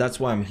thing. And that's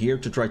why I'm here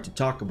to try to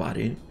talk about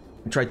it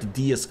and try to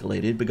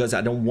de-escalate it, because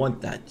I don't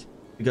want that.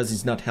 Because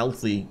it's not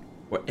healthy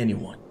for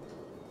anyone.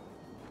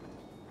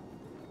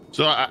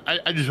 So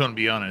I just want to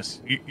be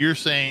honest. You're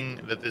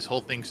saying that this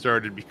whole thing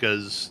started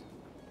because,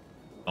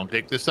 don't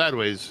take this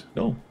sideways.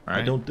 No, right?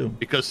 I don't do.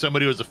 Because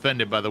somebody was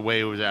offended by the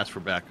way it was asked for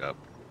backup.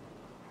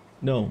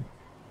 No,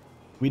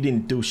 we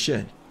didn't do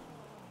shit.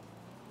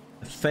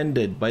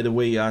 Offended by the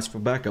way you asked for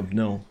backup?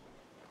 No.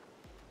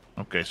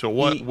 Okay, so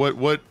what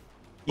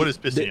is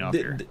pissing you off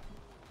here?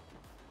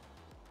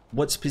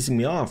 What's pissing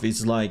me off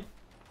is like,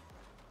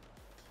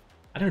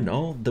 I don't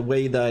know, the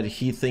way that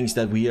he thinks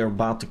that we are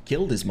about to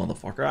kill this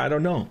motherfucker. I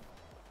don't know.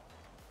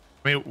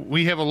 I mean,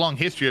 we have a long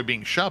history of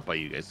being shot by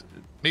you guys.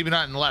 Maybe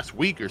not in the last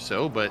week or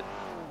so, but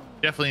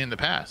definitely in the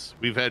past.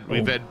 We've had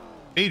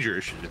major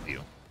issues with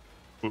you,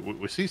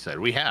 with Seaside.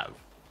 We have.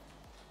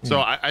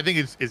 So I think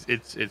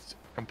it's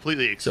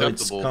completely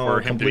acceptable for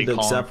him to be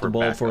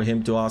calling for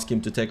him to ask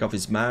him to take off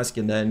his mask,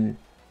 and then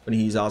when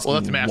he's asking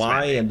why,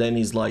 mandate. And then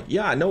he's like,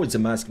 yeah, I know it's a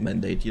mask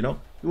mandate, you know.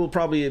 He will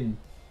probably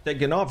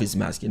taking off his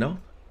mask, you know.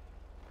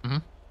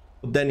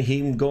 But then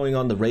him going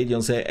on the radio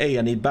and say, hey,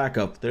 I need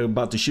backup, they're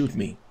about to shoot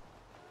me.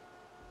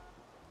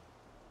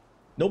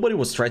 Nobody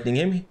was threatening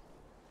him.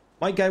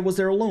 My guy was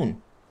there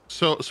alone.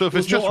 So if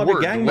it's just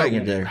words,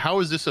 how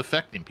is this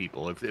affecting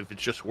people? If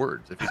it's just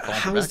words, if he's calling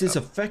how is this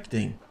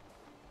affecting?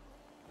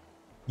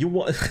 You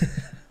want?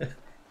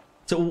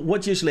 So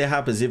what usually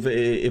happens if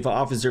an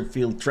officer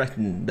feels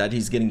threatened that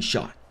he's getting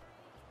shot?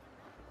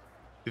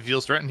 If he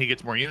feels threatened, he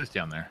gets more units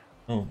down there.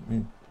 Oh,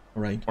 all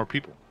right. More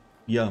people.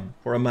 Yeah,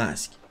 for a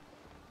mask.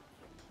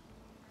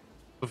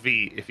 If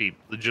he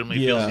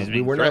legitimately feels he's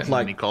being threatened,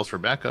 and he calls for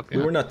backup. Yeah.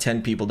 We were not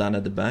 10 people down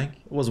at the bank.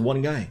 It was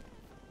one guy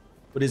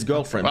with his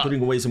girlfriend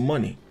putting away some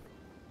money.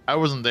 I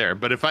wasn't there,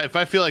 but if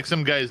I feel like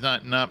some guy is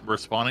not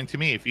responding to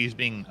me, if he's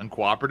being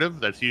uncooperative,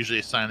 that's usually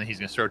a sign that he's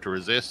going to start to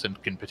resist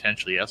and can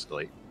potentially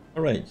escalate.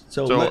 All right,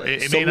 so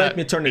let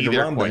me turn it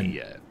around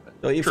then.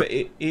 So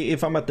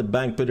if I'm at the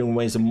bank putting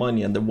away some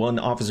money and the one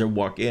officer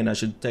walk in, I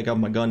should take out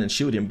my gun and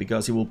shoot him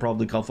because he will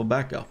probably call for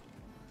backup.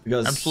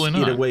 Because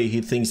either way,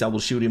 he thinks I will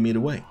shoot him either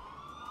way.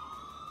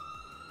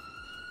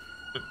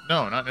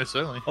 No, not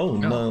necessarily. Oh,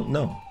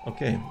 no.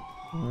 Okay.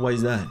 Why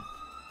is that?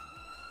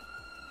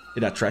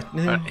 Did I threaten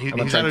him?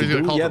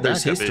 Yeah,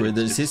 there's history.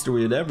 There's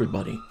history with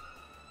everybody.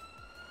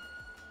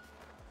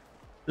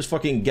 There's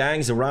fucking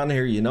gangs around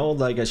here, you know?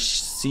 Like, I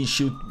see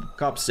shoot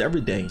cops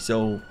every day,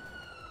 so...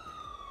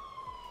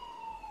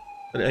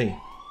 But hey,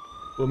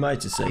 what am I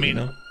to say, you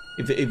know?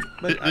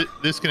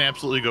 This can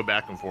absolutely go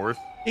back and forth.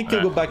 It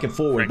can go back and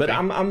forward, but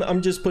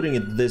I'm just putting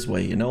it this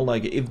way, you know,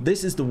 like if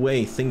this is the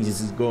way things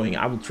is going,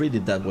 I will treat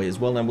it that way as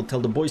well, and I will tell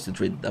the boys to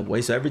treat it that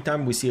way. So every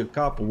time we see a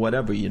cop or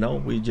whatever, you know,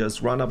 we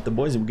just run up the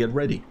boys and we get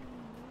ready,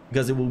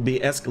 because it will be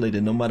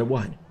escalated no matter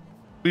what.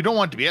 We don't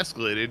want it to be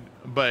escalated,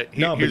 but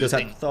no, because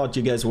I thought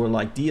you guys were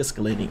like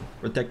de-escalating,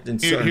 protecting.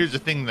 Here's the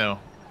thing, though.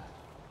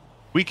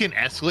 We can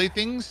escalate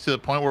things to the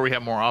point where we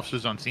have more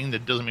officers on scene.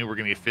 That doesn't mean we're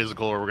going to get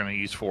physical or we're going to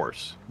use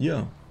force.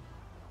 Yeah.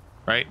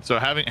 Right. So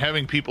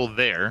having people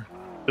there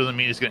doesn't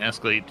mean it's going to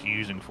escalate to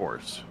using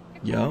force.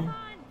 Yeah.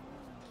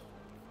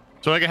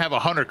 So I can have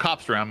 100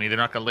 cops around me. They're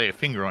not going to lay a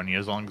finger on you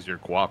as long as you're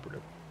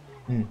cooperative.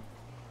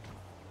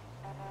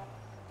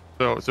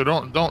 So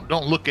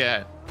don't look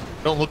at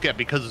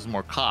because there's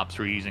more cops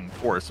we're using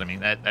force. I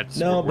mean that's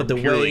no, but the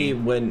way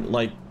when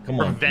like come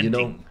on, you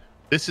know.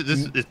 This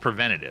is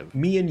preventative.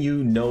 Me and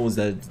you knows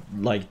that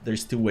like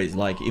there's two ways.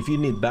 Like if you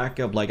need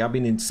backup, like I've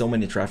been in so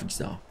many traffic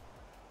stops.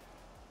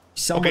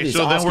 Somebody's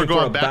okay, so then we're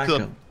going back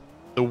to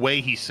the way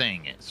he's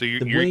saying it. So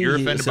you're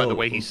offended by the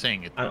way he's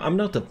saying it. I'm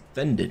not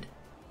offended.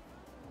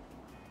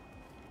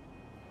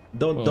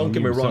 Don't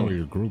get me wrong. Some of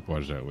your group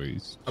was that way.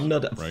 I'm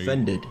not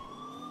offended.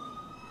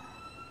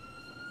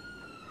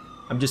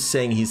 I'm just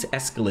saying he's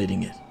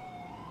escalating it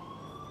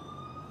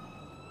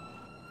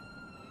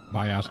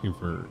by asking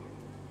for.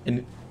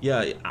 And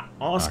yeah,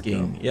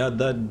 asking. Yeah,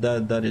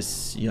 that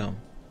is yeah.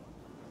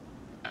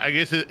 I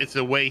guess it's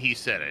the way he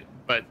said it,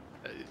 but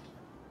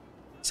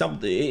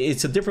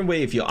it's a different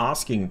way if you're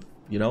asking.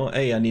 You know,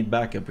 hey, I need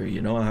backup here.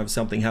 You know, I have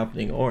something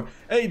happening, or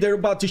hey, they're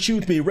about to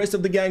shoot me. Rest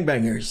of the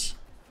gangbangers.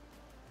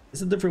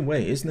 It's a different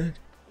way, isn't it?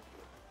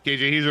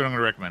 KJ, here's what I'm going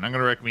to recommend. I'm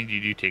going to recommend you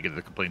do take it to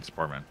the complaints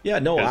department. Yeah,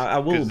 no, I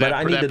will, but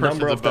I need the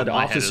number of that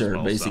officer.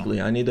 Well, basically,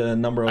 so. I need a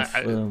number of.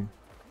 I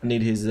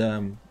need his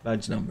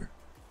badge number.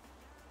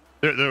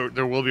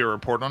 There will be a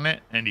report on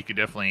it, and you could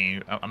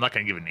definitely. I'm not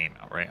going to give a name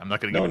out, right? I'm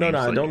not going to give. No,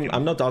 I don't.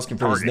 I'm not asking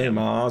for his name.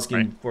 I'm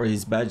asking for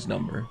his badge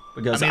number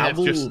because I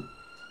mean, that's just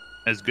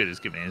as good as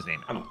giving his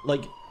name.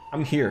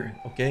 I'm here,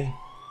 okay?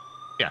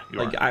 Yeah, you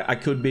like are. I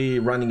could be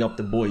running up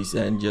the boys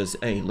and just,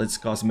 hey, let's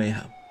cause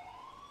mayhem.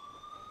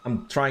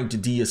 I'm trying to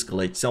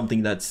de-escalate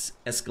something that's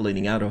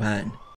escalating out of hand.